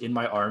 helmets just in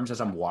my arms as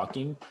I'm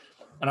walking.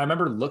 And I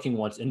remember looking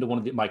once into one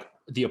of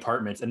the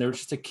apartments and there was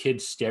just a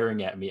kid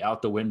staring at me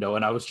out the window.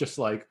 And I was just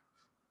like,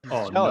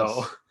 oh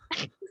Jealous.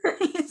 no.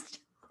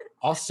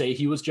 I'll say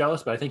he was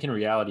jealous, but I think in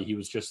reality, he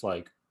was just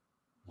like,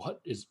 what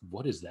is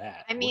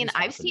that? I What mean, is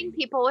I've seen happening?"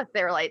 people with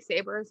their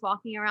lightsabers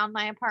walking around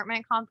my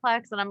apartment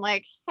complex, and I'm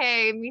like,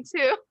 hey, me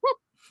too.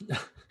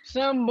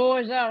 Some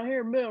boys out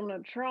here building a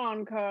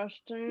Tron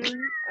costume.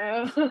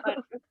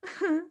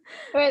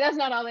 Wait, that's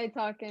not how they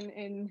talk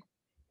in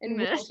most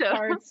Minnesota.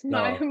 parts.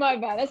 No. My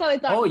bad. That's how they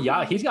talk. Oh in yeah,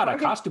 most he's got a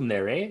parts. costume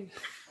there, eh?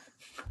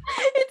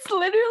 It's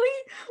literally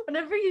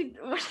whenever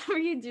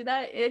you do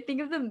that, I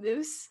think of the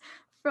moose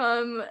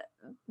from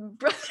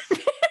Brother Bear.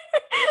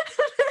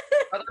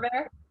 Brother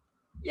Bear?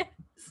 Yes.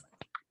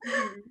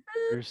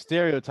 You're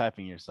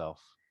stereotyping yourself.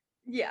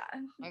 Yeah. Oh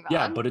my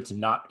Yeah, God. but it's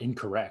not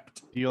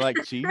incorrect. Do you like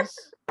cheese?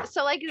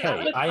 So like,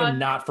 Hey, I am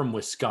not from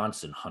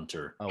Wisconsin,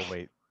 Hunter. Oh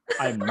wait.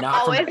 I'm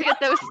not always from get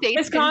those states.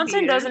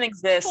 Wisconsin confused. doesn't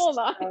exist. Hold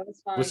on. so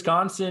it's fine.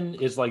 Wisconsin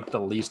is like the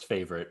least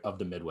favorite of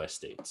the Midwest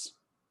states.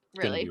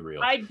 Gonna Really? be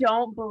real. I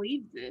don't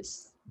believe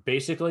this.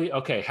 Basically,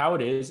 okay, how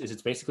it is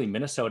it's basically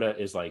Minnesota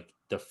is like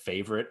the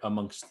favorite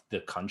amongst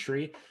the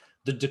country.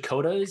 The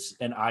Dakotas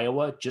and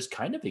Iowa just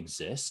kind of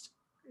exist.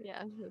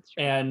 Yeah, that's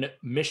true. And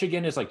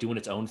Michigan is like doing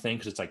its own thing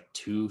because it's like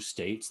 2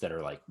 states that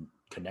are like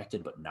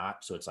connected but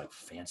not, so it's like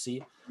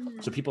fancy.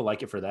 Mhm. So people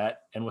like it for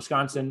that. And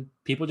Wisconsin,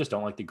 people just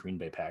don't like the Green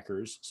Bay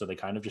Packers, so they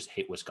kind of just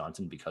hate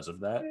Wisconsin because of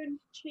that. Dude,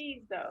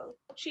 cheese though.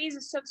 Cheese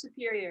is so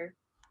superior.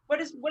 What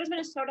does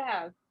Minnesota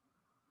have?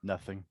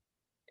 Nothing.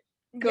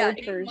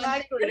 Gophers.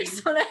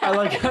 Exactly. I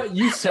like how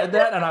you said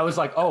that, and I was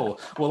like, oh,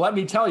 well, let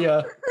me tell you.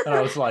 And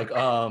I was like,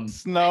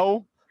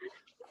 Snow.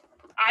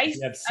 Ice.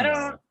 we have I don't.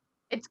 snow.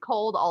 It's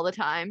cold all the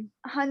time.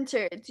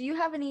 Hunter, do you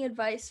have any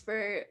advice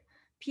for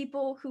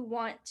people who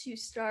want to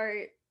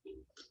start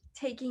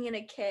taking in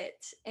a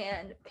kit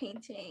and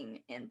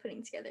painting and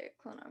putting together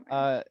clone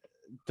armor?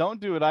 Don't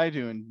do what I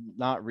do and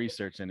not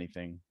research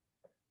anything,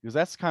 because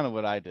that's kind of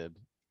what I did,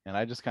 and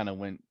I just kind of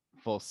went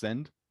full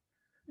send.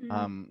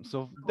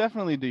 So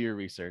definitely do your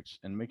research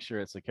and make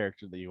sure it's a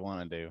character that you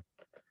want to do.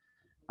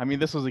 I mean,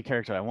 this was a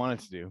character I wanted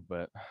to do,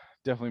 but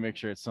definitely make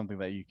sure it's something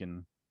that you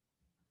can,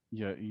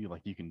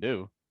 you can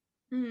do.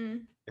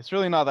 It's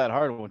really not that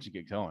hard once you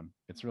get going.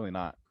 It's really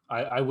not.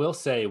 I will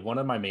say one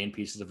of my main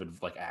pieces of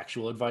like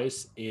actual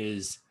advice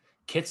is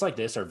kits like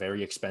this are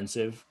very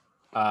expensive.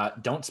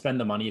 Don't spend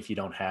the money if you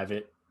don't have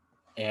it.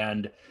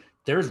 And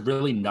there's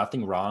really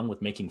nothing wrong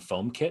with making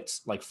foam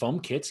kits. Like foam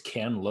kits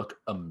can look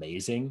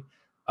amazing.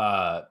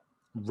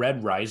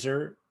 Red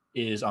Riser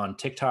is on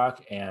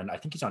TikTok, and I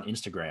think he's on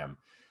Instagram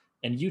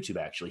and YouTube.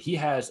 Actually, he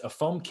has a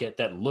foam kit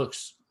that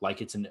looks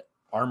like it's an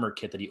armor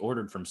kit that he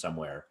ordered from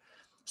somewhere.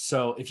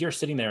 So if you're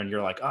sitting there and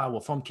you're like, well,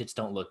 foam kits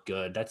don't look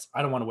good.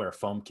 I don't want to wear a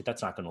foam kit.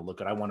 That's not going to look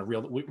good. I want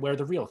to wear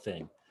the real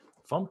thing.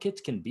 Foam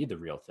kits can be the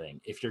real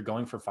thing. If you're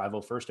going for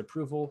 501st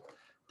approval,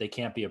 they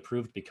can't be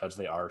approved because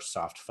they are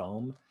soft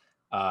foam.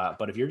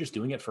 But if you're just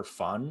doing it for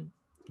fun,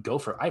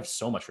 I have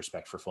so much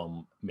respect for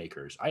foam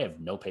makers. I have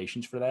no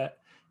patience for that.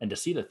 And to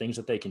see the things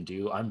that they can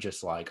do, I'm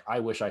just like, I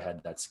wish I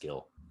had that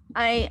skill.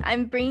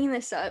 I'm bringing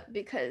this up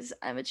because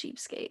I'm a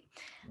cheapskate.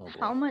 Oh, boy.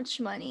 How much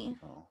money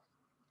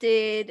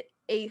did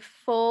a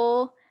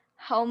full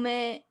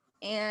helmet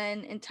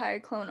and entire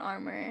clone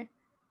armor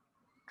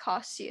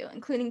cost you,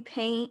 including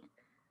paint,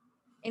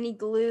 any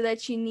glue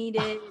that you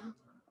needed?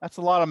 That's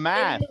a lot of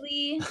math.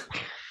 Literally,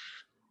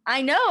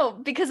 I know,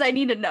 because I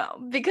need to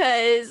know,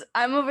 because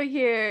I'm over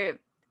here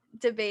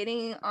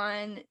debating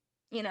on,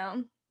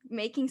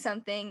 making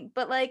something,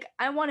 but like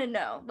I want to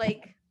know,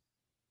 like,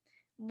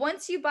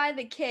 once you buy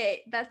the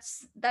kit,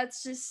 that's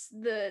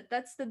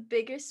the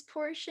biggest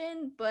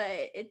portion,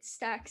 but it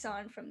stacks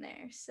on from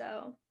there.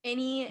 So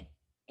any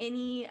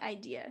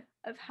idea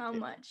of how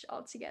much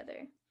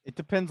altogether? It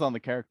depends on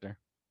the character.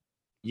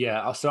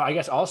 Yeah, so I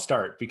guess I'll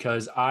start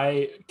because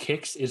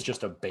Kix is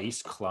just a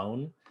base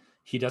clone.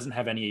 He doesn't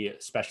have any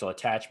special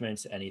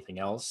attachments, anything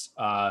else.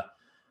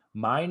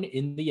 Mine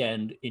in the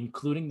end,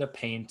 including the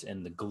paint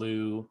and the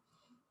glue,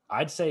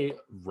 I'd say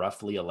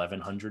roughly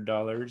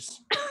 $1,100.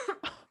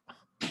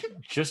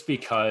 Just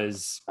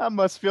because that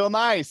must feel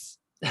nice.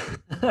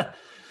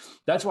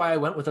 That's why I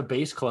went with a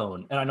base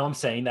clone. And I know I'm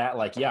saying that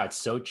like, yeah, it's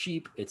so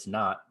cheap. It's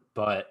not,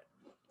 but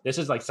this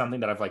is like something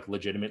that I've like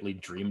legitimately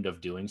dreamed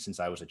of doing since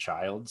I was a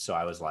child. So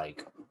I was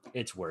like,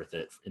 it's worth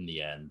it in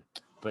the end.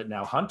 But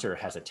now Hunter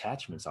has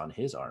attachments on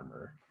his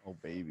armor. Oh,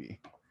 baby.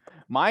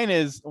 Mine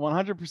is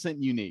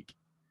 100% unique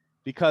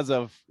because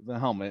of the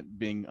helmet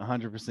being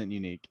 100%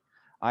 unique.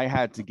 I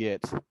had to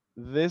get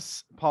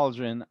this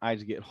pauldron. I had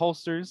to get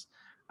holsters.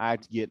 I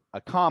had to get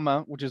a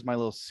comma, which is my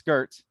little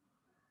skirt.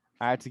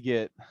 I had to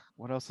get,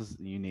 what else is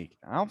unique?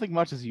 I don't think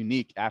much is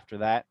unique after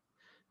that,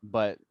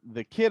 but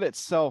the kit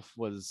itself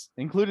was,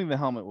 including the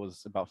helmet,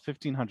 was about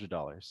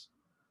 $1,500.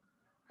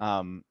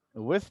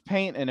 With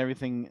paint and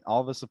everything,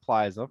 all the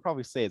supplies, I'll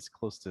probably say it's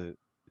close to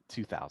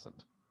 2,000,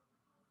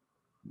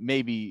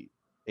 maybe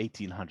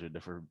 1,800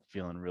 if we're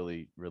feeling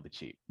really, really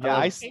cheap. Yeah,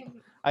 I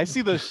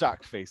see those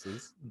shocked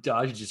faces.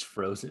 Dodge just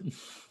frozen.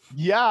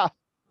 Yeah.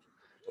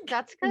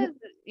 That's because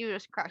you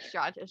just crushed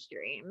Dodge's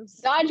dreams.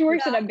 Dodge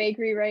works at a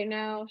bakery right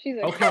now. She's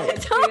a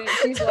college student.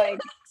 She's like,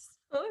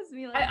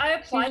 I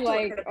applied she's to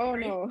like, work at a oh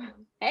bakery. no.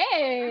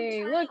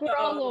 Hey, look, we're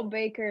all little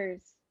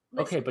bakers.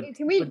 Okay, but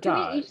Can we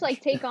Dodge. each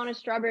like take on a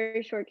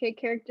strawberry shortcake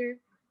character?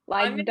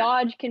 Like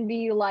Dodge can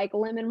be like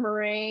lemon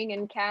meringue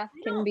and Kath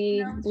can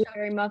be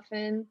blueberry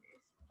muffin.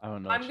 I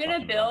don't know. I'm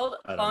gonna build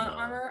I don't clone know.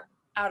 armor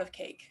out of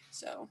cake,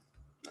 so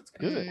that's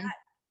Good.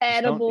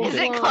 Edible. Is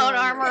it clone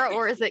armor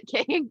or is it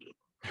cake?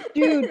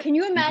 Dude, can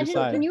you imagine?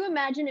 decide. Can you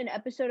imagine an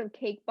episode of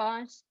Cake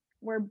Boss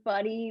where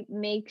Buddy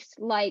makes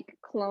like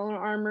clone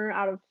armor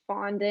out of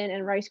fondant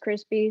and Rice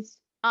Krispies?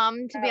 To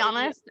be That would be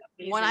honest,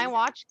 when I amazing.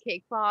 watch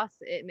Cake Boss,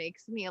 it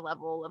makes me a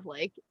level of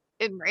like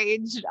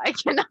enraged I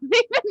cannot even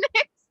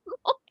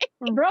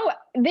explain. Bro,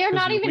 they're 'Cause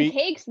not you're even weak.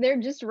 cakes.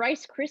 They're just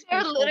Rice Krispies.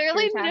 They're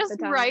literally sculptures half just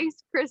the time.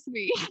 Rice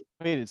Krispies.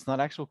 Wait, it's not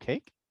actual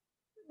cake?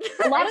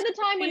 A lot of the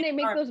time when they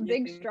make are those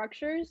big amazing.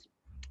 structures,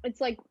 it's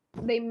like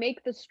they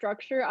make the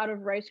structure out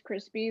of Rice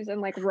Krispies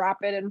and like wrap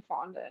it in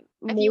fondant.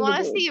 If you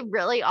want to Moldable. see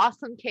really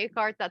awesome cake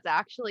art that's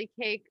actually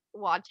cake,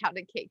 watch How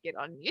to Cake It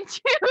on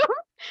YouTube.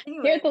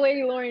 Here at the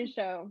Lady Lauren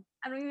show.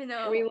 I don't even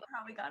know We-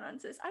 how we got onto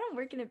this. I don't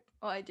work in a.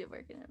 Oh, I do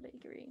work in a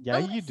bakery. Yeah,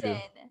 But you do.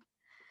 listen,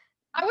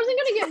 I wasn't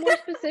gonna get more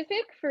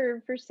specific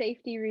for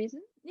safety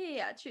reasons.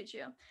 Yeah, true.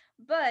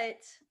 But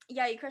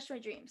yeah, you crushed my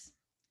dreams.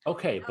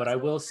 Okay, but I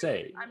will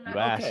say, I'm You not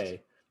asked.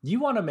 okay, you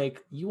want to make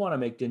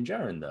Din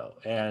Djarin though,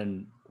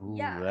 and Ooh,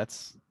 Yeah.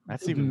 that's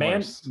even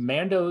worse.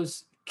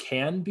 Mandos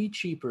can be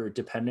cheaper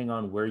depending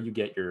on where you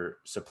get your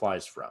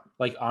supplies from.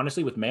 Like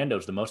honestly, with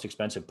Mandos, the most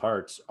expensive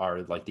parts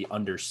are like the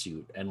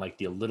undersuit and like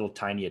the little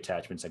tiny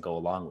attachments that go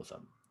along with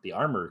them. The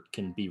armor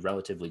can be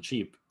relatively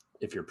cheap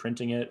if you're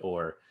printing it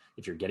or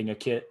if you're getting a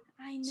kit.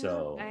 I know.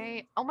 So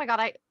Oh my god,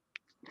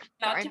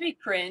 Not sorry. to be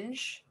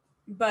cringe,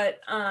 but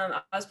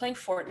I was playing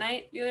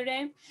Fortnite the other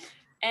day,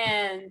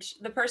 and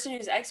the person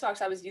whose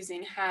Xbox I was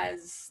using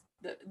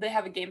they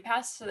have a Game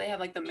Pass, so they have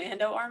like the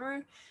Mando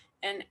armor,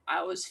 and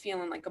I was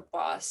feeling like a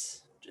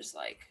boss, just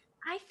like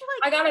I feel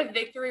like I got a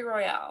victory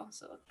royale.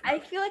 So I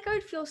feel like I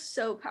would feel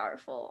so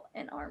powerful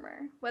in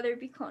armor, whether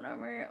it be clone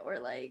armor or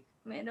like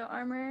Mando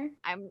armor.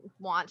 I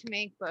want to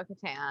make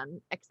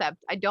Bo-Katan, except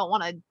I don't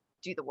want to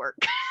do the work.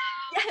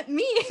 Yeah,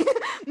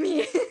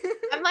 me.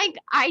 I'm like,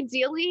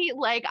 ideally,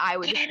 like I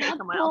would just pay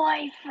someone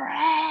else.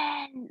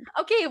 Boyfriend.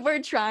 Okay,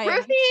 we're trying.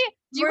 Ruthie,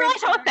 do you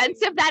realize how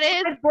offensive that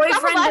is? my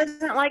boyfriend us-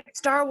 doesn't like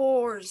Star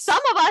Wars. Some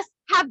of us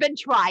have been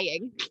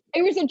trying.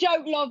 It was a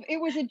joke, love. It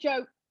was a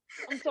joke.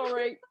 I'm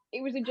sorry.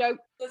 It was a joke.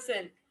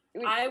 Listen, It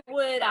was I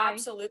would fine.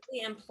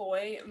 absolutely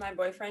employ my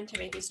boyfriend to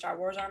make me Star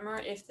Wars armor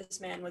if this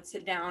man would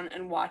sit down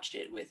and watch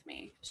it with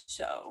me.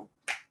 So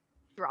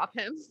Drop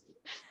him.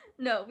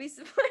 No, we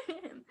support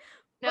him.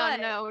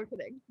 No, we're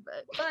kidding.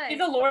 But he's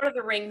a Lord of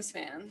the Rings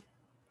fan.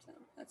 So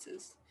that's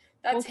his.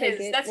 That's We'll take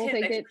his. it. That's We'll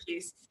his take it.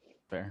 expertise.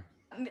 Fair.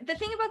 The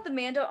thing about the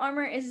Mando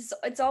armor is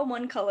it's all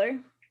one color,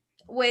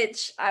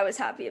 which I was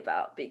happy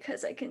about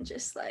because I can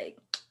just like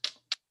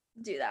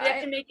do that. You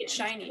have to make it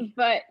shiny.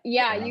 But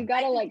yeah, Yeah. you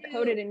gotta I can like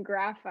coat do- it in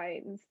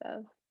graphite and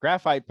stuff.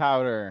 Graphite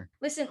powder.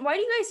 Listen, why do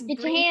you guys Get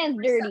your bring hands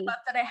more stuff dirty. up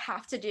that I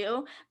have to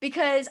do?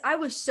 Because I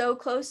was so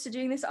close to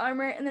doing this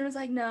armor, and then I was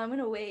like, no, I'm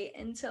gonna wait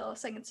until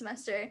second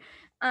semester.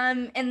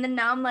 And then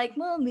now I'm like,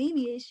 well,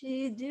 maybe I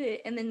should do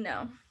it, and then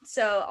no.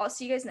 So I'll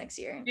see you guys next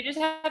year. You just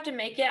have to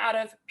make it out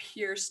of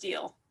pure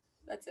steel.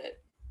 That's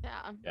it.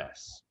 yeah.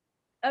 yes,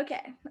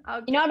 Okay,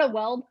 I'll You know how to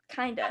weld?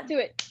 kinda. Hop to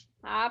it.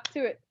 Hop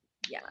to it.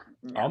 Yeah.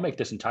 I'll No. make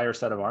this entire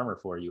set of armor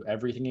for you,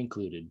 everything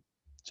included.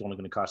 It's only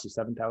going to cost you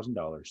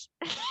 $7,000.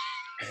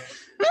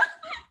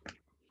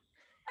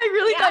 I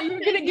really Yeah, thought you were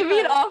gonna give me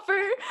an offer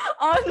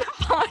on the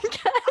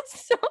podcast.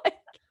 So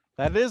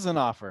That is an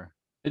offer.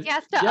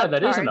 Yes, to Yeah,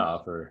 that is an upcharge.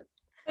 offer.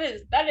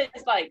 That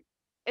is like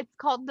It's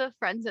called the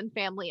friends and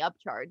family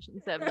upcharge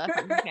instead of the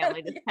friends and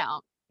family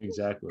discount.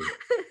 Exactly.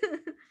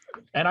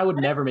 And I would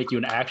never make you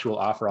an actual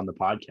offer on the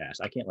podcast.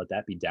 I can't let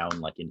that be down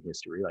like in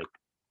history. Like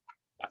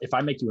if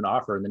I make you an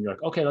offer and then you're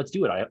like, okay, let's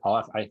do it.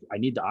 I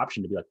need the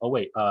option to be like, oh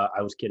wait,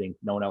 I was kidding.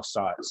 No one else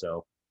saw it.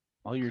 So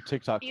All your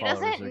TikTok He followers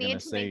doesn't are need gonna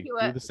to say, make you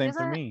do the same for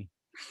doesn't- me.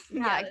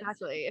 Yeah, Yes.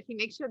 exactly. If he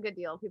makes you a good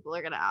deal, people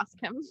are gonna ask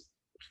him.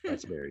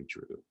 that's very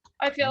true.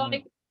 I feel Mm.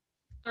 like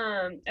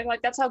I feel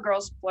like that's how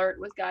girls flirt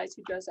with guys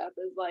who dress up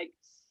as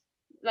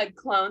like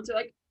clones. They're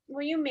like,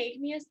 will you make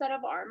me a set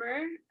of armor?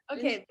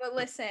 Okay, but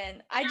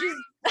listen, I just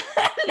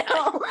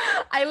no.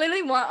 I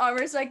literally want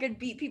armor so I could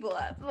beat people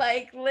up.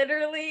 Like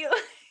literally.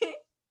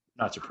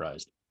 Not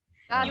surprised.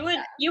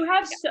 You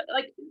have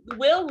like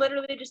Will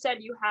literally just said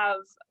you have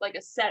like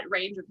a set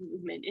range of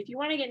movement. If you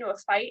want to get into a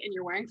fight and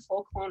you're wearing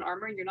full clone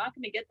armor, you're not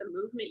going to get the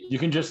movement. You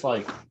can just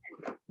like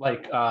You're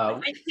what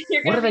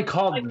gonna are they be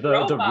called? like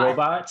The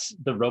robots.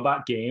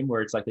 robot game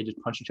where it's like they just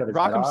punch each other's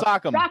head Rock'em off.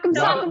 sock'em. Rock'em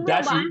No, sock'em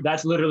robot.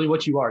 that's literally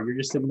what you are. You're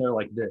just sitting there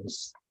like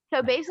this.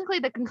 So basically,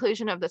 the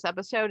conclusion of this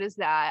episode is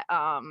that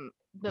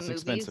It's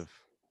expensive.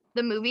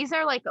 the movies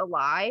are like a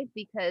lie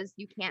because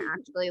you can't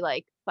actually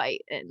like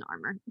fight in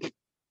armor.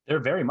 They're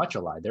very much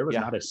alive. There was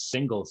Yeah. not a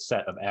single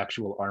set of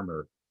actual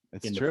armor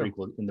It's in true.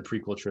 the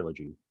prequel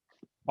trilogy.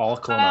 All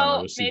clone armor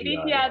Well, was maybe if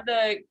CGI. you had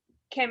the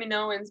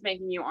Kaminoans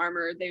making you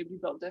armor, they would be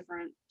built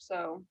different.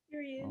 So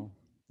Well,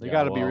 they Yeah,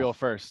 got to be well, real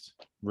first.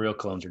 Real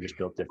clones are just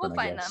built We'll different,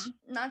 I find guess. them.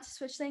 Not to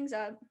switch things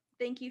up.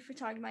 Thank you for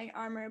talking about your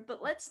armor,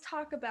 but let's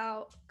talk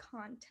about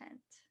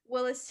content.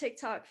 Will is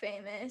TikTok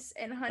famous,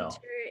 and Hunter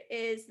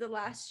is The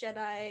Last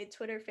Jedi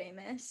Twitter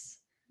famous.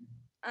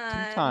 2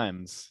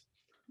 times.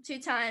 2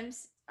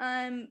 times.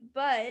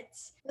 But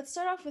let's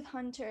start off with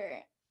Hunter.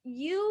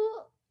 You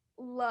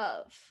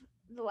love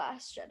The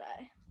Last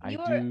Jedi. I You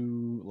are-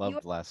 do love you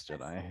are The Last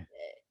obsessed Jedi. with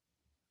it.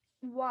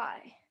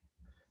 Why?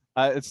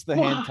 It's the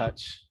hand Why?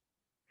 touch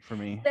for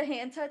me. The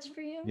hand touch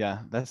for you?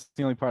 Yeah, that's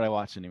the only part I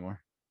watch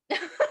anymore.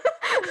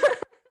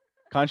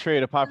 Contrary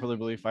to popular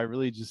belief, I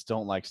really just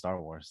don't like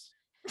Star Wars.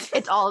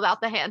 It's all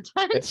about the hand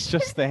touch. It's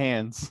just the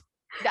hands.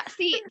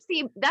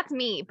 See, that's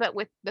me, but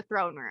with the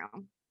throne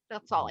room.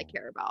 That's all I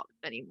care about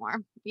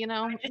anymore. You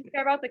know? I just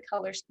care about the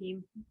color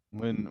scheme.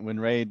 When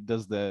Ray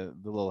does the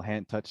little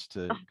hand touch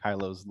to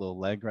Kylo's little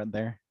leg right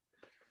there,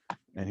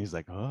 and he's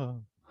like, oh,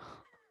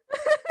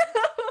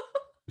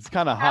 it's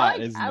kind of hot,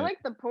 isn't I it?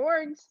 like the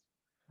porgs.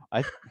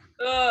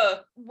 Ugh.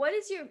 What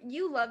is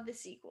you love the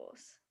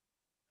sequels?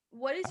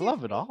 What is I your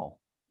love it all.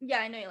 Yeah,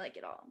 I know you like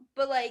it all.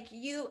 But like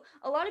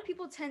a lot of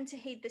people tend to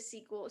hate the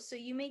sequels, so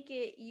you make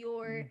it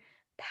your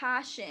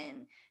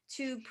passion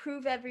to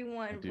prove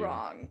everyone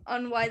wrong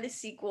on why the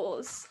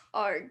sequels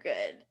are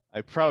good.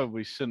 I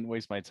probably shouldn't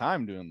waste my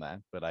time doing that,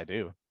 but I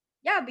do.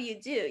 Yeah, but you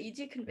do. You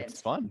do convince.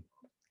 It's fun.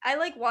 I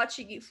like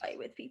watching you fight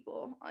with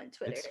people on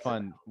Twitter. It's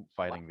fun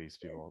fighting these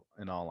people,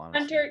 in all honesty.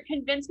 Hunter,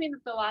 convince me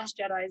that The Last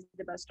Jedi is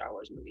the best Star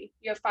Wars movie.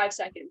 You have 5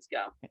 seconds.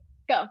 Go.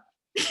 Go.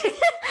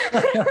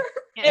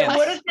 It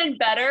would have been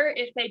better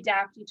if they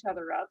dapped each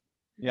other up.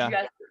 Yeah. You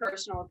guys'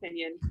 personal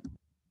opinion.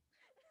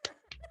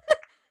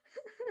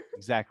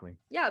 Exactly.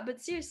 Yeah,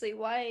 but seriously,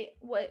 why?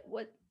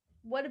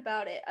 What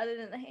about it other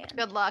than the hand?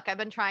 Good luck. I've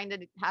been trying to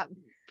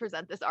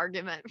present this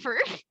argument for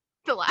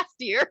the last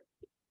year.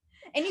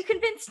 And you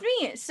convinced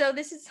me. So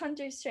this is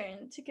Hunter's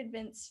turn to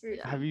convince Rudy.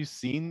 Have you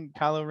seen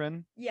Kylo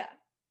Ren? Yeah.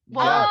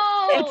 Well,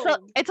 Oh,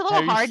 it's a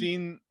little hard. Have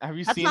you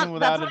That's seen not, him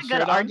without that's a not a good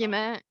shirt on?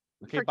 argument.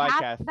 Okay, For bye, Kath,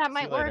 Kath. that See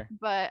might you work, later.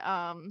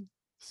 but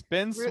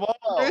Spin swallow.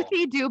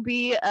 Ruthie do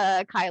be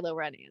a Kylo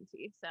Ren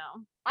auntie, so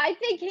I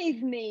think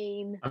he's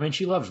mean. I mean,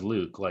 she loves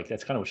Luke. Like,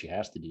 that's kind of what she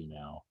has to do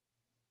now.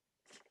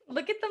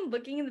 Look at them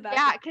looking in the back.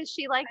 yeah, because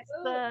she likes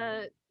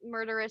the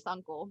murderous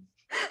uncle.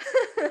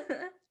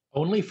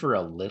 Only for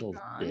a little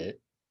bit.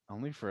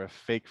 Only for a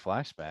fake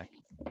flashback.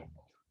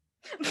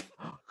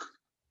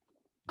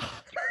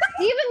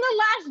 Even the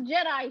Last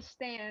Jedi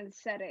stand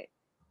said it.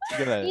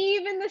 You gotta,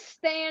 Even the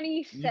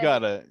Stanny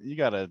said you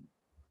gotta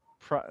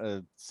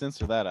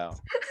censor that out.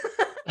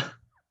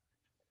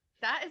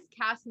 That is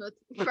Cass' most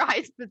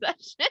prized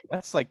possession.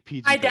 That's like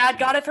PG. My dad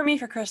got it for me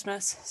for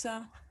Christmas,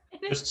 so.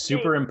 Just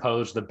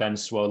superimpose the Ben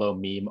Swallow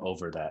meme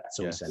over that,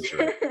 so we Yes. censor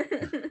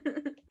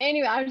it.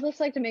 Anyway, I would just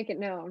like to make it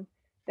known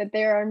that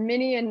there are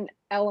many an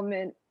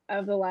element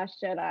of The Last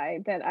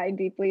Jedi that I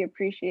deeply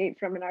appreciate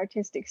from an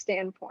artistic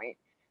standpoint.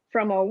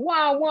 From a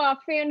wah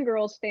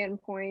fangirl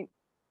standpoint,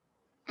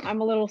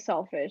 I'm a little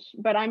selfish,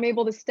 but I'm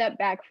able to step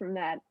back from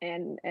that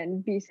and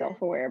be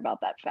self-aware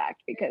about that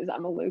fact because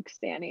I'm a Luke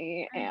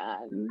stanny,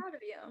 and Proud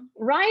of you.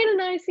 Ryan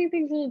and I see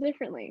things a little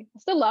differently. I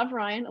still love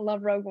Ryan. I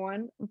love Rogue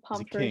One. I'm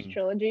pumped for his king.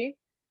 trilogy,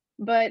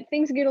 but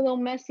things get a little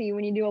messy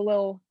when you do a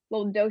little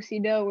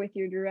do-si-do with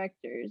your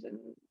directors and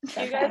Do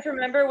stuff. you guys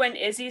remember when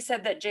Izzy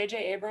said that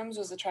J.J. Abrams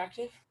was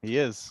attractive? He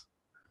is.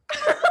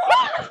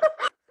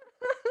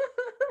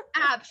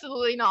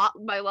 Absolutely not,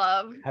 my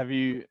love. Have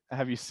you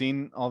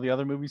seen all the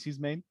other movies he's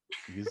made?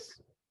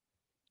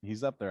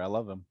 He's up there. I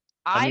love him.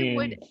 I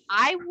would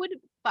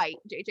fight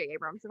J.J.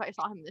 Abrams if I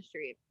saw him in the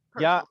street.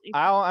 Yeah, Personally.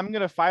 I'm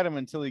gonna fight him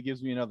until he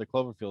gives me another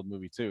Cloverfield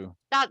movie too.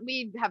 That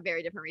we have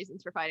very different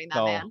reasons for fighting that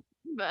No. man.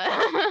 But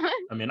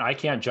I mean, I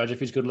can't judge if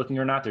he's good looking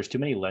or not. There's too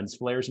many lens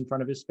flares in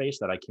front of his face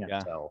that I can't Yeah.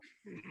 tell.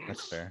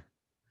 That's fair.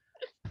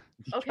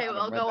 okay, got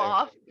well, him go right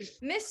off.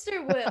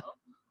 Mr. Will.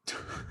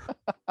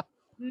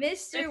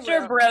 Mr. Mr.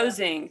 Will.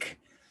 Brozink.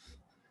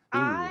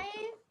 I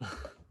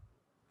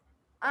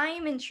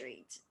am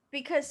intrigued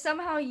because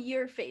somehow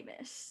you're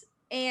famous.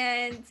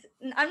 And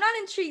I'm not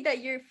intrigued that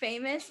you're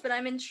famous, but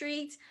I'm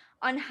intrigued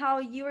on how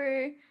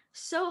you're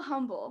so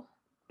humble.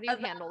 How do you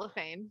About- handle the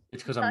fame?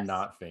 It's because I'm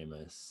not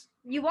famous.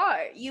 You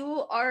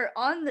are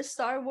on the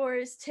Star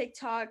Wars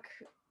TikTok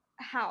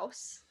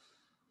house.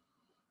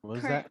 What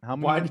is Current- that? How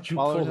many Why did you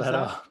pull followers is that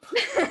up?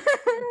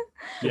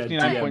 Yeah, DM me.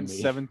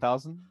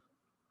 59.7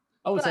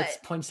 Oh, it's But-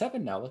 at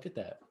 0.7 now. Look at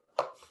that.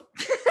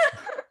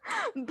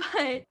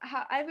 But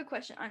I have a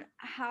question on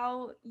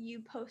how you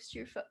post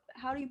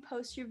how do you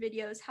post your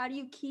videos? How do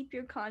you keep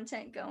your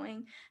content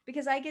going?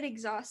 Because I get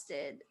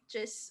exhausted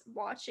just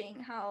watching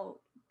how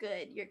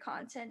good your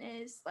content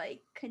is,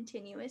 like,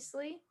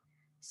 continuously.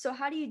 So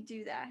how do you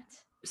do that?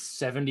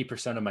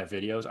 70% of my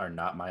videos are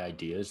not my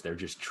ideas. They're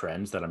just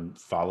trends that I'm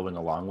following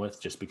along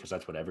with just because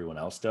that's what everyone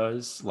else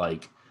does.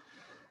 Like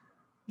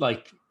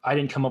I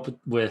didn't come up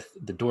with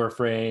the door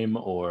frame,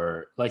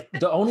 or like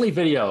the only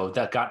video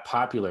that got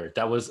popular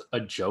that was a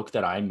joke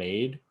that I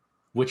made,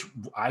 which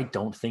I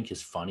don't think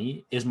is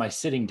funny, is my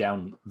sitting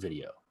down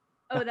video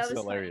Oh, that That's was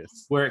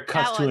hilarious. where it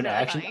cuts That to was an really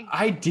action. funny.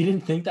 I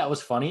didn't think that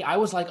was funny. I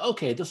was like,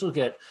 okay, this will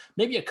get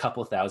maybe a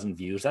couple thousand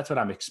views. That's what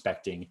I'm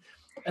expecting.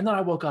 And then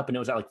I woke up and it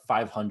was at like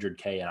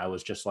 500K, and I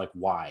was just like,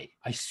 why?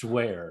 I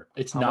swear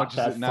it's How not much is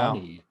that it now?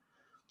 funny.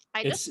 I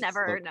It's- just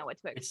never look, know what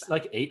to expect. It's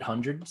like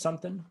 800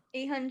 something.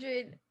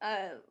 800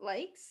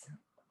 likes.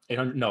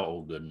 800. No,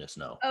 oh goodness,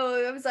 no.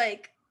 Oh, I was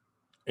like,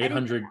 I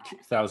didn't know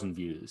 800,000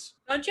 views.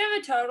 Don't you have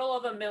a total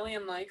of 1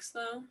 million likes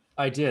though?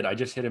 I did. I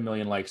just hit 1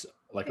 million likes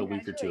like a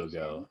week or two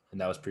ago, Congratulations.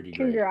 and that was pretty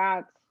great.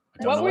 Congrats.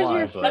 I don't What know was why,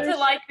 your but What's it first-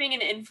 like being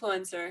an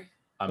influencer?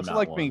 I'm What's it not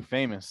like one. being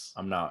famous?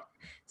 I'm not.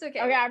 it's okay.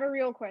 Okay, I have a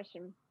real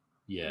question.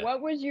 Yeah.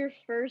 What was your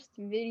first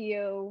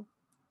video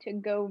to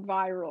go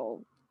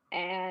viral,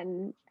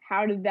 and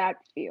how did that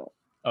feel?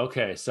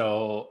 Okay,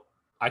 so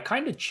I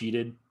kind of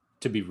cheated,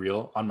 to be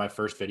real, on my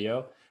first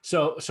video.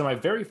 So my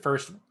very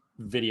first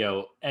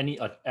video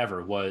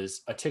ever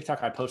was a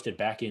TikTok I posted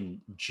back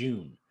in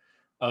June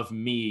of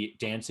me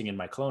dancing in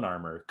my clone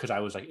armor, because I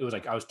was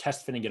like I was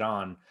test fitting it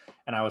on,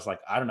 and I was like,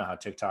 I don't know how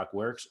TikTok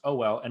works. Oh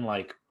well, and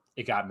like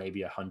it got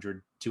maybe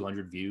 100,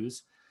 200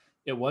 views.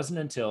 It wasn't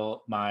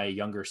until my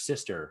younger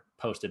sister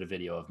posted a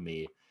video of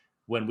me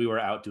when we were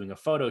out doing a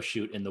photo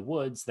shoot in the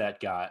woods that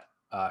got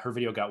her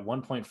video got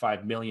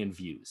 1.5 million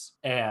views.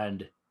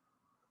 And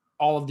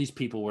all of these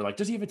people were like,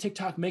 does he have a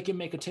TikTok? Make him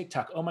make a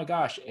TikTok. Oh my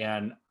gosh.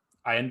 And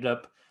I ended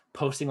up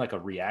posting like a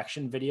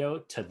reaction video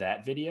to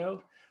that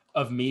video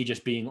of me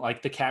just being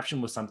like, the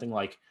caption was something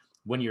like,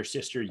 when your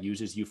sister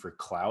uses you for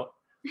clout.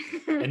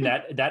 And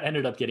that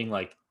ended up getting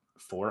like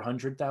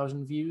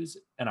 400,000 views.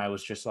 And I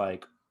was just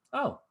like,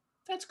 oh,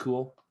 that's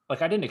cool.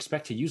 Like I didn't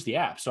expect to use the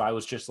app. So I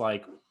was just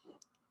like,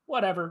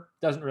 whatever,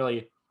 doesn't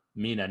really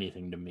mean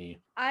anything to me.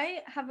 I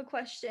have a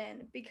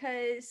question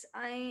because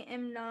I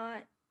am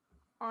not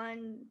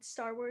on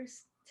Star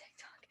Wars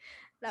TikTok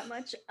that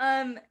much.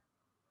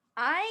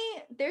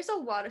 There's a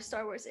lot of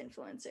Star Wars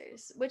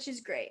influencers, which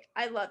is great.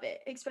 I love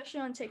it, especially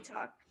on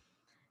TikTok.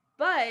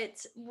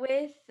 But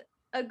with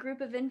a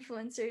group of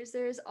influencers,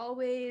 there's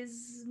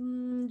always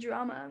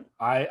drama.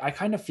 I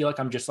kind of feel like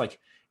I'm just like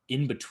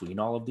in between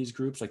all of these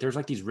groups. Like there's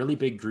like these really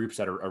big groups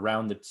that are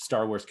around the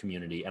Star Wars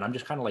community, and I'm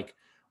just kind of like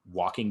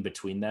walking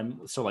between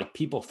them. So like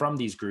people from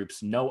these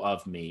groups know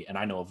of me and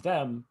I know of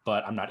them,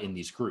 but I'm not in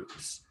these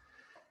groups.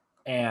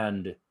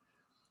 And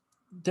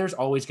there's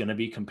always going to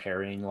be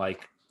comparing,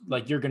 like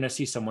you're going to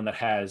see someone that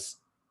has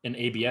an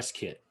ABS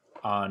kit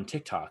on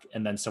TikTok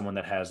and then someone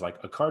that has like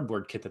a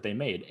cardboard kit that they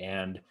made.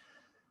 And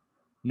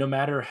no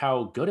matter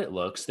how good it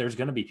looks, there's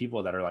going to be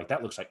people that are like,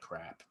 that looks like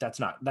crap.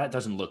 That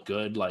doesn't look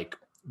good. Like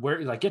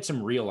get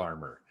some real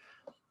armor.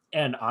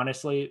 And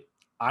honestly,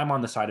 I'm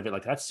on the side of it.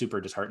 Like that's super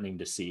disheartening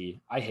to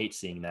see. I hate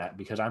seeing that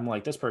because I'm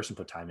like, this person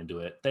put time into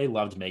it. They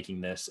loved making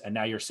this. And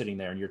now you're sitting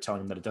there and you're telling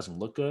them that it doesn't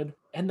look good.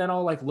 And then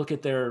I'll like look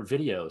at their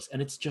videos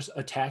and it's just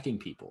attacking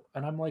people.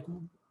 And I'm like,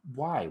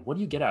 why? What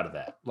do you get out of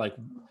that? Like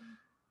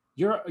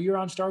you're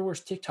on Star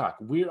Wars TikTok.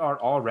 We are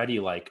already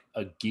like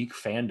a geek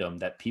fandom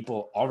that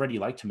people already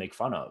like to make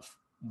fun of.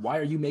 Why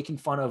are you making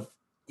fun of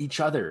each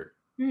other?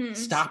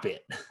 Stop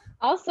it.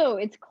 Also,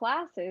 it's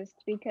classist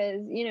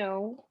because,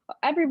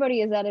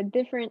 everybody is at a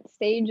different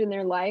stage in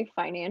their life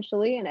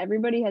financially, and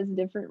everybody has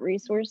different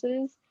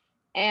resources.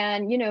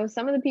 And,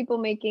 some of the people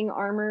making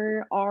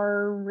armor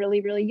are really,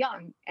 really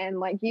young. And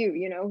like you,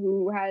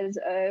 who has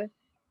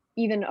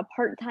even a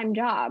part-time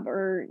job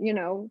or,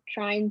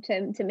 trying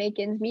to make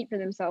ends meet for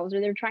themselves, or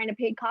they're trying to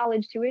pay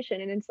college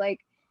tuition. And it's like,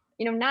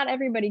 not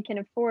everybody can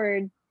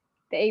afford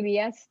the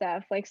ABS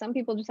stuff. Like some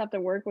people just have to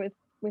work with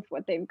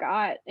what they've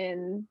got,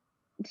 and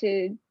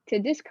to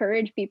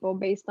discourage people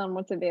based on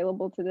what's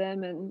available to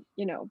them and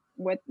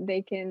what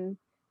they can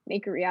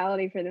make a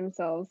reality for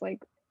themselves, like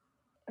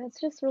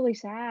that's just really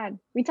sad.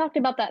 We talked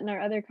about that in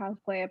our other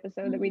cosplay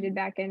episode that we did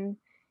back in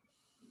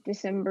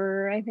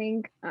December, I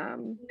think.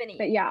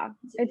 But yeah,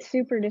 it's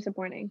super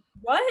disappointing.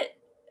 What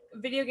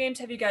video games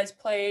have you guys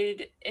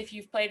played, if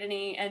you've played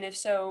any, and if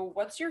so,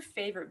 what's your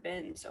favorite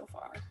been so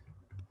far?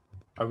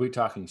 Are we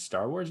talking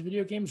Star Wars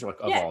video games or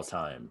like of all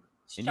time?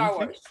 Star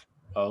Wars.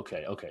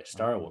 Okay,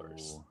 Star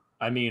Wars.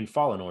 I mean,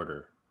 Fallen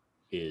Order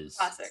is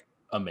classic,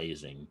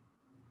 amazing.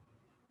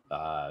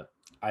 I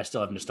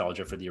still have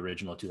nostalgia for the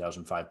original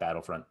 2005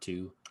 Battlefront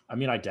 2. I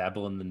mean, I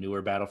dabble in the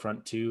newer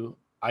Battlefront 2.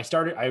 I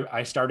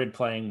started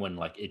playing when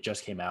like it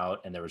just came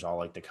out and there was all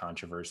like the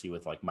controversy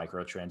with like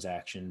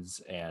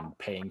microtransactions and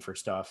paying for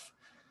stuff.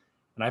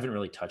 And I haven't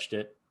really touched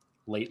it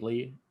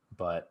lately,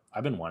 but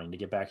I've been wanting to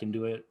get back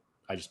into it.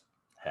 I just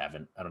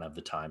haven't. I don't have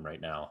the time right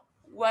now.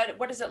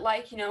 What is it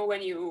like,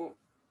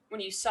 when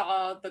you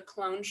saw the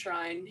clone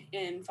shrine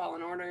in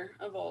Fallen Order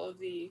of all of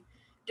the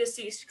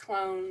deceased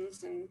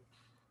clones and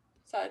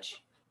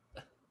such?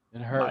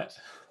 It hurt.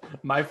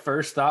 My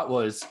first thought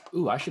was,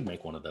 ooh, I should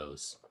make one of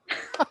those.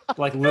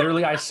 Like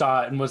literally I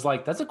saw it and was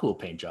like, that's a cool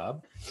paint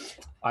job.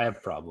 I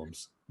have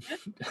problems.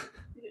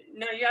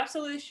 No, you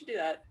absolutely should do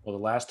that. Well,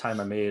 the last time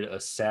I made a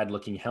sad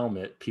looking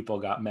helmet, people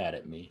got mad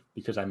at me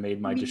because I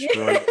made my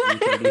destroyed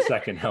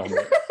E32nd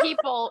helmet.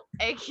 People,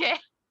 aka.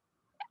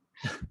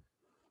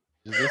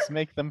 Does this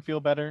make them feel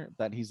better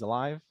that he's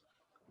alive?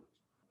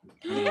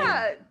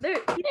 Yeah, there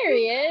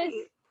he is.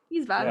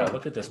 He's bad. Yeah,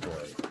 look at this boy.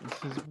 It's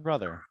his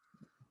brother.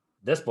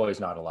 This boy's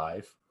not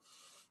alive.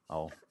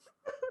 Oh.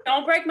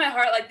 Don't break my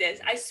heart like this.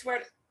 I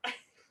swear.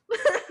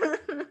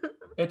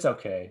 It's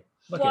okay.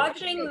 Look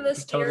Watching the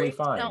totally series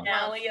fine.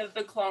 finale of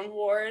the Clone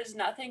Wars,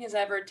 nothing has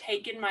ever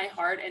taken my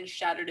heart and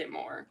shattered it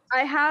more.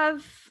 I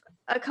have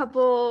a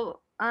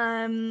couple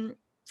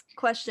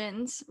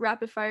questions,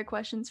 rapid fire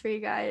questions for you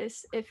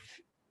guys. If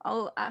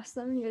I'll ask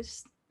them, you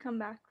just come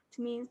back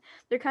to me.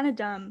 They're kind of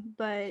dumb,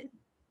 but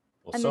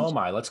well, so am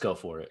I. Let's go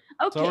for it.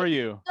 Okay. So are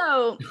you.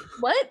 So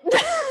what?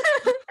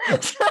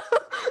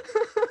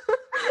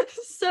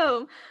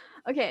 So,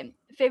 okay.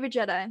 Favorite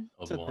Jedi.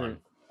 Obi-Wan.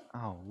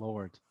 Oh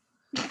Lord.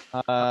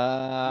 Ewan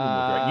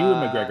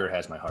McGregor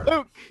has my heart.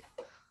 Luke.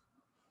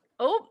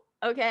 Oh,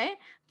 okay.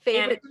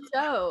 Favorite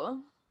show.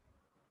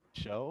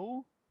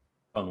 Show?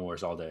 Clone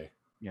Wars all day.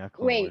 Yeah.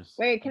 Clone Wars.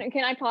 Wait.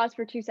 Can I pause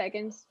for 2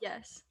 seconds?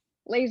 Yes.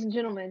 Ladies and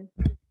gentlemen,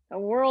 the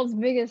world's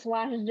biggest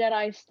Last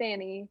Jedi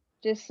standee,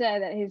 just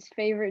said that his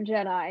favorite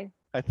Jedi,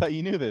 I thought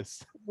you knew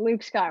this.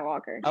 Luke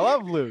Skywalker. I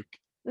love Luke.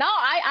 No,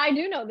 I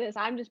do know this.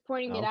 I'm just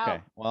pointing it out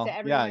Okay, well, to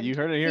everyone. yeah, you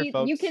heard it here, See,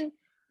 folks. You can.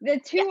 The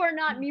two are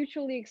not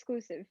mutually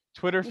exclusive.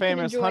 Twitter You can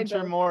famous enjoy Hunter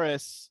both.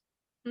 Morris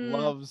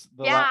loves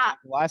the Yeah.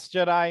 Last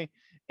Jedi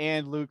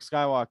and Luke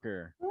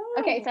Skywalker.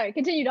 Okay, sorry.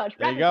 Continue, Dodge.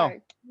 There you Rapid go.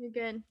 fire.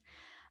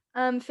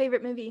 You're good.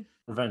 Favorite movie?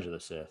 Revenge of the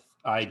Sith.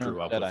 I Return of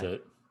grew up the with Jedi.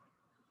 it.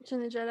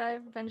 Return of the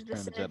Jedi, Revenge of the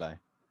Return of Sith. the Jedi.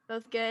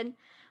 Both good.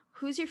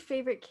 Who's your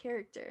favorite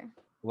character?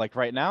 Like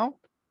right now?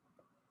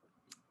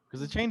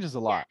 Because it changes a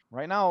lot.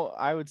 Right now,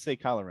 I would say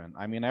Kylo Ren.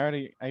 I mean,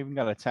 I even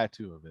got a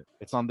tattoo of it.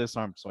 It's on this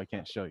arm, so I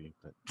can't show you.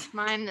 But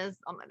Mine is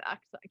on my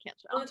back, so I can't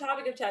show. On the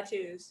topic of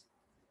tattoos,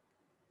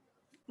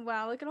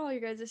 Wow, look at all you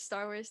guys'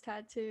 Star Wars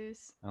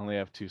tattoos. I only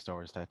have 2 Star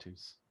Wars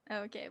tattoos.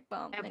 Okay,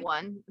 well, I have thank-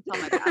 one. It's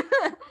on my back.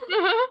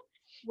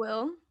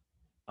 Will?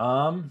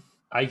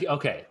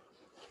 Okay.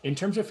 In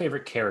terms of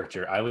favorite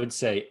character, I would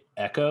say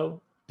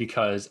Echo,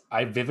 because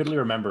I vividly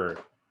remember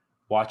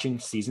watching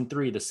season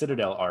 3, the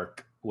Citadel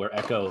arc, where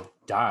Echo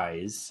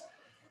dies,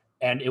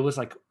 and it was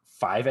like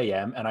 5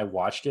 a.m. and I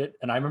watched it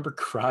and I remember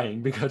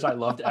crying because I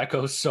loved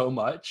Echo so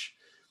much.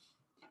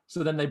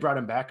 So then they brought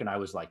him back and I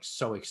was like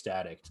so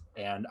ecstatic,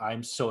 and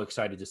I'm so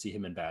excited to see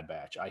him in Bad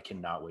Batch. I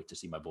cannot wait to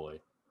see my boy.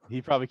 He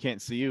probably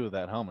can't see you with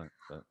that helmet.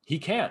 But He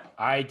can't.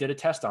 I did a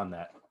test on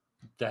that.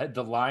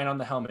 The line on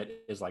the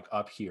helmet is like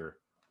up here.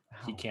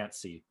 He how? can't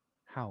see.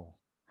 How?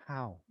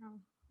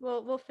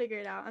 Well, we'll figure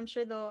it out. I'm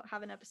sure they'll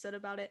have an episode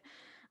about it.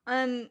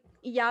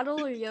 Yaddle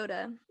or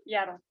Yoda?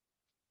 Yaddle.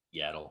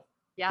 Yaddle.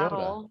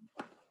 Yaddle.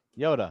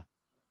 Yoda.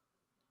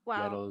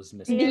 Wow. Yaddle's Do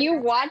missing. you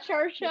watch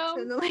our show?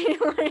 It's in the Lady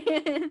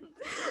Lorians.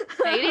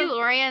 Lady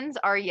Lorians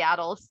are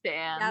Yaddle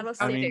stands. Yaddle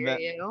How I mean, dare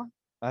that- you?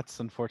 That's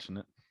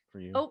unfortunate for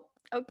you. Oh,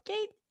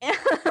 okay.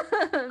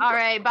 All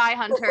right, bye,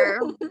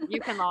 Hunter. You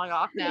can log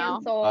off now.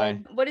 Canceled. Bye.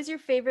 What is your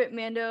favorite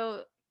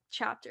Mando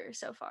chapter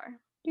so far?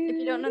 If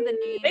you don't know the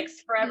name.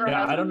 Takes forever.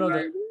 Yeah, has I don't know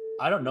start.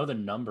 I don't know the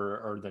number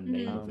or the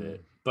name of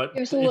it, but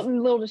Give us a if-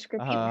 little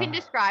description. You Uh, can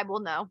describe, we'll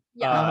know.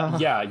 Yeah.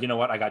 yeah, you know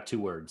what? I got 2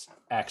 words.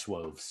 Axe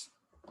woves.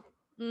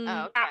 Mm,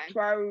 Oh, okay.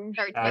 Rose.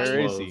 13. Axe Where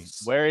is he?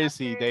 wolves. Where is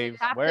he, Chapter- Dave?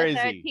 Chapter Where is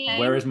he? 13.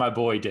 Where is my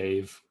boy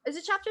Dave? Is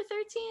it chapter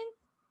 13?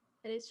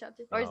 It is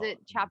chapter 13. Or is Oh, it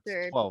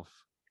chapter 12.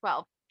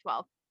 12?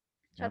 12.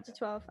 Chapter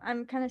 12.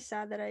 I'm kind of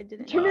sad that I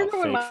didn't. Do you Wow, remember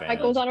when fake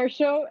Michael's fans. on our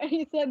show and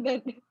he said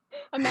that?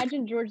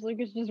 Imagine George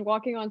Lucas just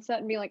walking on set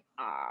and being like,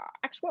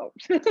 Axe Wolves.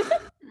 I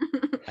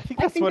think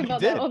I that's think what he about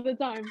did. that all the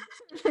time.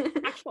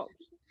 Axe Wolves.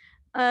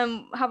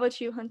 How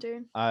about you,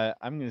 Hunter? I'm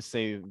gonna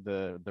say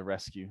the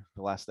rescue,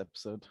 the last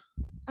episode.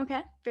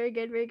 Okay, very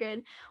good, very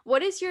good.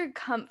 What is your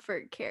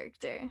comfort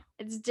character?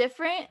 It's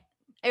different,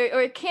 or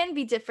it can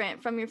be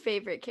different from your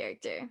favorite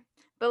character.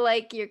 But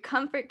like your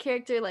comfort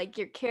character, like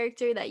your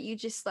character that you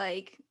just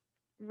like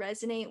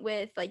resonate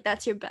with, like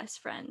that's your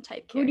best friend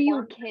type Who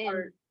character. do you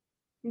kin?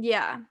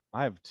 Yeah.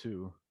 I have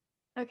 2.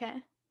 Okay.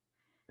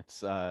 It's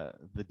the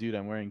dude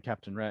I'm wearing,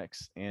 Captain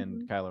Rex,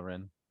 and Mhm. Kylo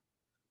Ren.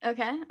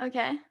 Okay.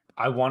 Okay.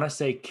 I want to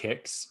say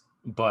Kix,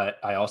 but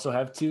I also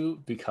have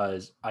 2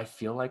 because I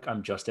feel like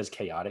I'm just as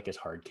chaotic as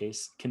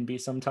Hardcase can be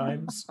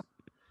sometimes.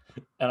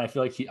 And I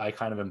feel like I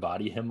kind of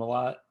embody him a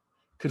lot.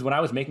 Because when I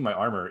was making my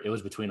armor, it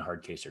was between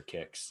Hardcase or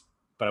Kix.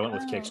 But I went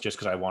with Oh. Kix just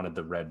because I wanted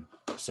the red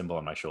symbol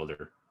on my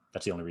shoulder.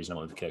 That's the only reason I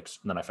went with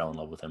Kix. And then I fell in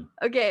love with him.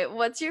 Okay.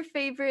 What's your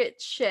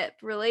favorite ship,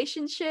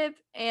 relationship,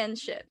 and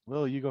ship?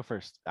 Will, you go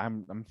first.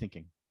 I'm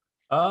thinking.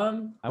 I went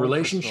first the last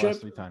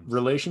Relationship. 3 times.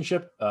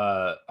 Relationship.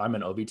 I'm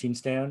an Obi-Teen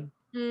stan.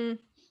 Mm,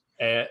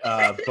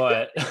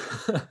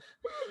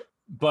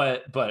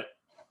 But but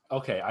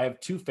okay, I have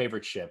 2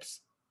 favorite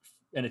ships,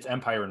 and it's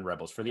Empire and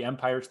Rebels. For the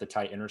Empire, it's the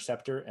TIE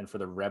Interceptor, and for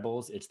the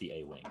Rebels, it's the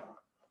A-Wing.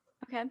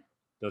 okay.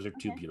 Those are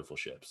 2 Okay. beautiful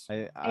ships.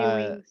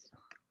 A-Wings.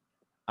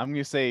 I'm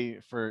gonna say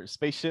for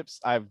spaceships,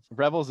 I've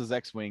Rebels is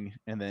X-wing,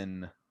 and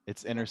then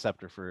it's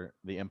Interceptor for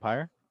the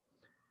Empire,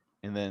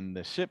 and then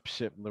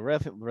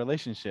the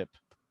relationship.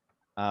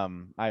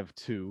 I have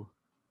 2,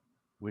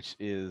 which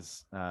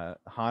is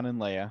Han and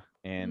Leia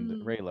and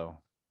Mm. Raylo.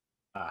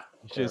 Ah,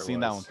 You should there have it seen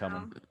that one was.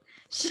 coming.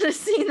 Should have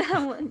seen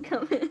that one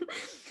coming.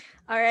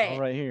 All It's right. all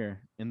right here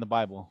in the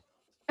Bible.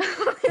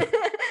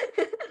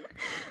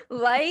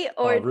 Light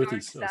or Oh, dark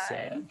Ruthie's so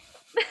side?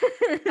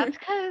 That's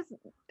because.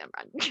 Never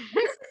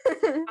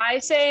mind. I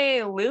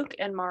say Luke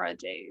and Mara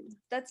Jade.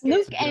 That's good.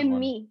 Luke a good and one.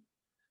 me.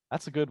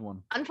 That's a good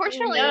one.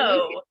 Unfortunately,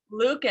 No,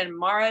 Luke and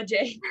Mara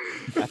Jade.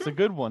 That's a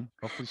good one.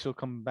 Hopefully she'll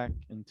come back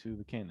into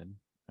the canon.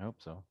 I hope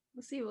so.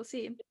 We'll see. We'll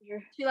see.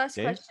 You're- 2 last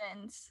Okay.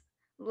 questions.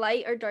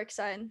 Light or dark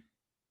side?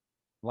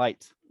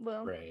 Light.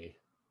 Well, Gray.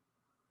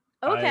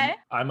 okay.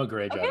 I'm a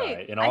gray Jedi.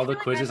 Okay, In I all the feel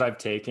like quizzes I'm- I've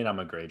taken, I'm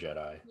a gray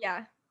Jedi.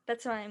 Yeah,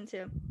 that's what I am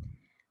too.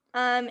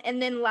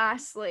 And then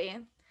lastly,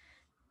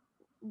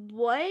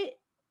 what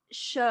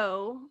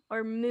show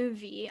or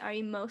movie are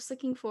you most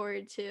looking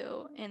forward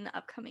to in the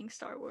upcoming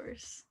Star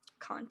Wars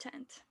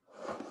content?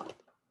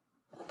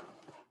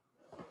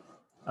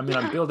 I mean,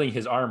 I'm building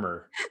his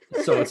armor,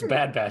 so it's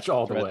Bad Batch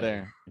all It's the right way.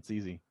 there. It's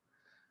easy.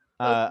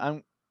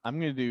 Well- I'm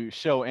gonna do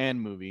show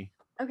and movie.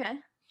 Okay.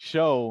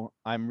 show,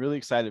 I'm really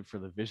excited for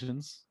the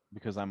Visions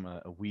because I'm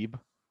a weeb.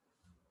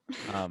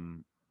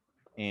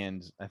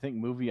 And I think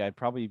movie, I'd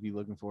probably be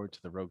looking forward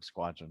to the Rogue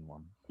Squadron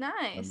one.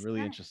 Nice. I'm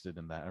really interested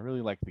in that. I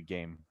really like the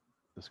game,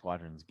 the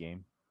Squadrons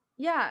game.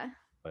 Yeah.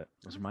 But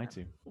those are my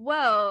two.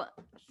 Well,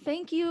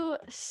 thank you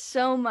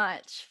so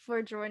much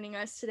for joining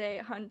us today,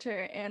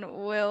 Hunter and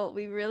Will.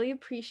 We really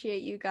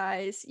appreciate you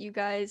guys. You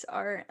guys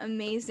are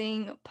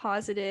amazing,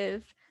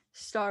 positive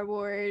Star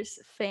Wars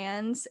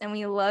fans, and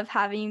we love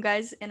having you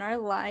guys in our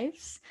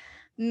lives.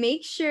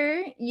 Make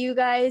sure you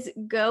guys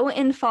go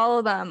and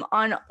follow them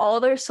on all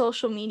their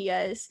social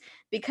medias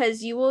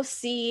because you will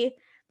see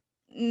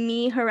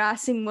me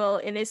harassing Will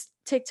in his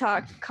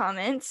TikTok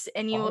comments,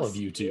 and you All will of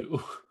you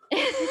do.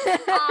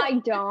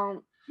 I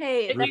don't.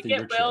 Hey, If Ruthie, you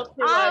you're get Will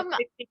chill. to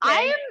 60K,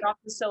 I am- drop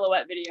the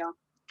silhouette video.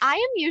 I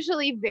am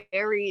usually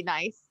very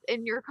nice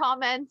in your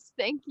comments.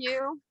 Thank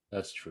you.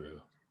 That's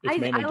true. It's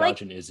mainly I like-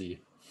 Dodge and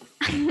Izzy.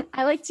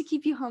 I like to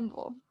keep you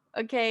humble.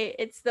 Okay,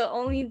 it's the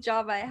only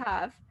job I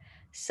have,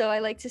 so I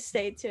like to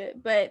stay to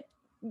it. But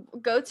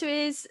go to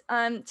his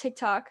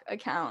TikTok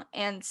account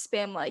and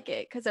spam like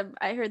it because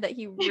I heard that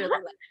he really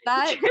likes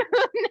that.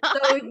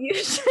 So you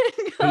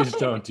should go. Please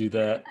don't do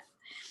that.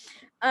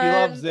 He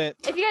loves it.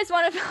 If you guys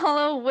want to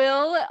follow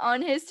Will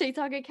on his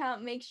TikTok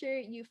account, make sure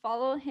you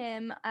follow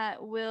him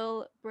at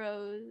Will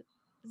Bros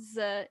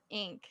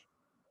Inc.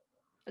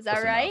 Is that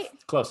Close right?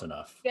 enough. Close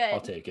enough. Good. I'll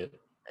take it.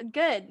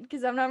 Good,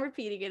 because I'm not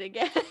repeating it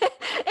again.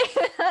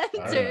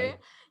 Hunter, right.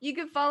 you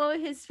can follow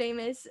his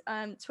famous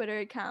Twitter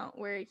account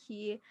where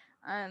he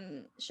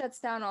shuts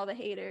down all the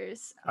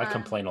haters. I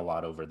complain a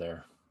lot over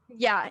there.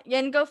 Yeah,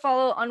 and go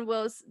follow on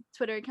Will's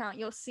Twitter account.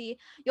 You'll see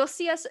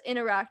us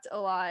interact a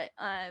lot.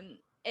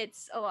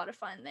 It's a lot of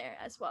fun there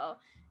as well.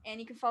 And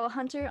you can follow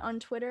Hunter on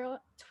Twitter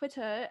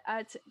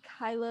at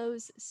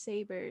Kylo's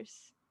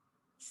Sabers.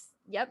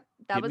 Yep,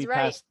 that Get was me right.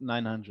 past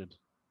 900.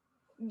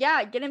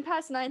 Yeah, get him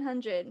past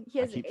 900. He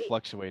I has keep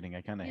fluctuating.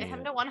 I kind of Get hate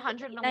him it. to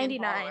 100 million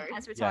 99 followers.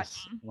 as we're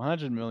Yes, talking.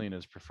 100 million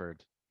is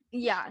preferred.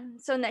 Yeah,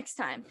 so next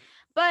time.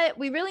 But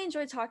we really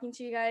enjoyed talking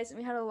to you guys, and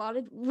we had a lot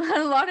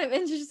of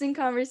interesting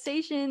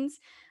conversations.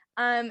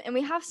 And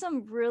we have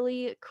some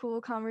really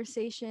cool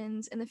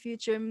conversations in the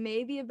future,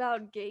 maybe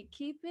about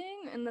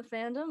gatekeeping in the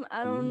fandom.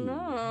 I don't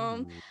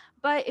know.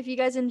 But if you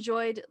guys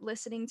enjoyed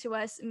listening to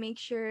us, make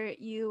sure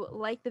you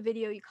like the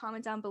video, you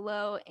comment down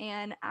below,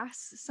 and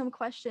ask some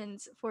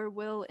questions for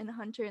Will and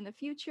Hunter in the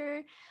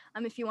future.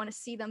 If you want to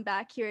see them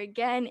back here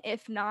again.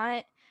 If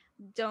not,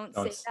 don't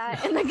say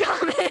that in the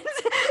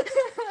comments.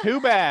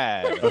 Too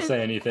bad. Don't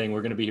say anything.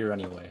 We're going to be here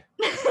anyway.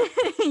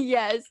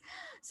 Yes.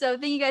 So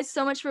thank you guys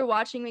so much for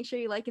watching. Make sure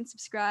you like and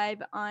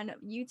subscribe on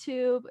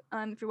YouTube.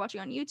 If you're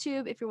watching on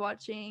YouTube, if you're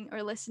watching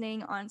or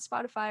listening on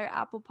Spotify or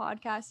Apple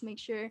Podcasts, make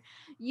sure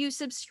you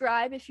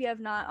subscribe if you have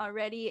not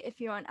already. If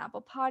you're on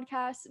Apple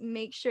Podcasts,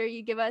 make sure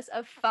you give us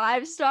a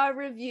 5-star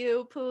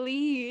review,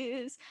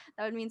 please.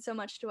 That would mean so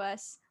much to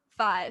us.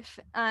 5.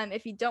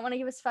 If you don't want to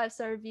give us a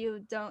 5-star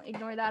review, don't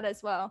ignore that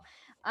as well.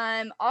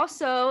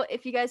 Also,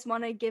 if you guys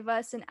want to give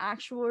us an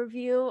actual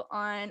review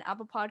on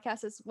Apple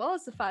Podcasts as well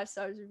as the 5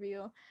 stars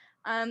review,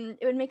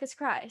 it would make us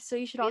cry. So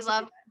you should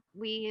also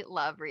We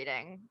love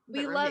reading.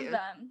 We love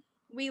them.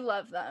 We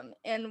love them.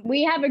 And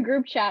we have a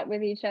group chat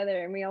with each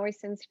other and we always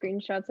send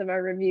screenshots of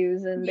our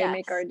reviews and they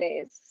make our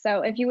days.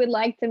 So if you would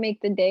like to make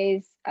the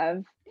days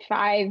of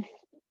 5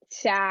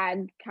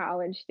 sad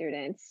college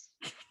students,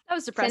 that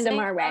was depressing. Send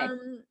them our way.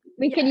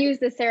 We could use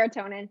the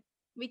serotonin.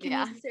 We can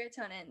use the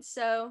serotonin.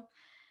 So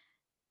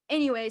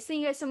anyways,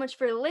 thank you guys so much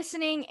for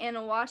listening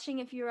and watching.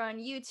 If you're on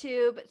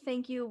YouTube,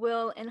 thank you,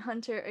 Will and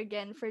Hunter,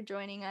 again for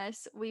joining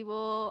us. We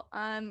will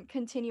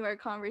continue our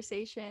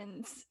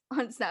conversations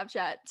on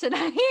Snapchat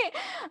tonight.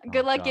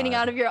 Good luck getting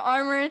out of your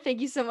armor.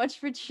 Thank you so much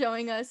for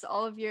showing us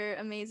all of your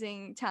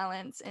amazing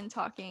talents and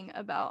talking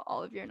about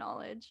all of your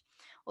knowledge.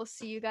 We'll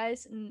see you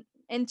guys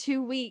in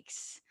 2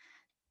 weeks.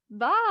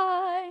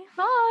 Bye.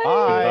 Bye.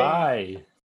 Goodbye.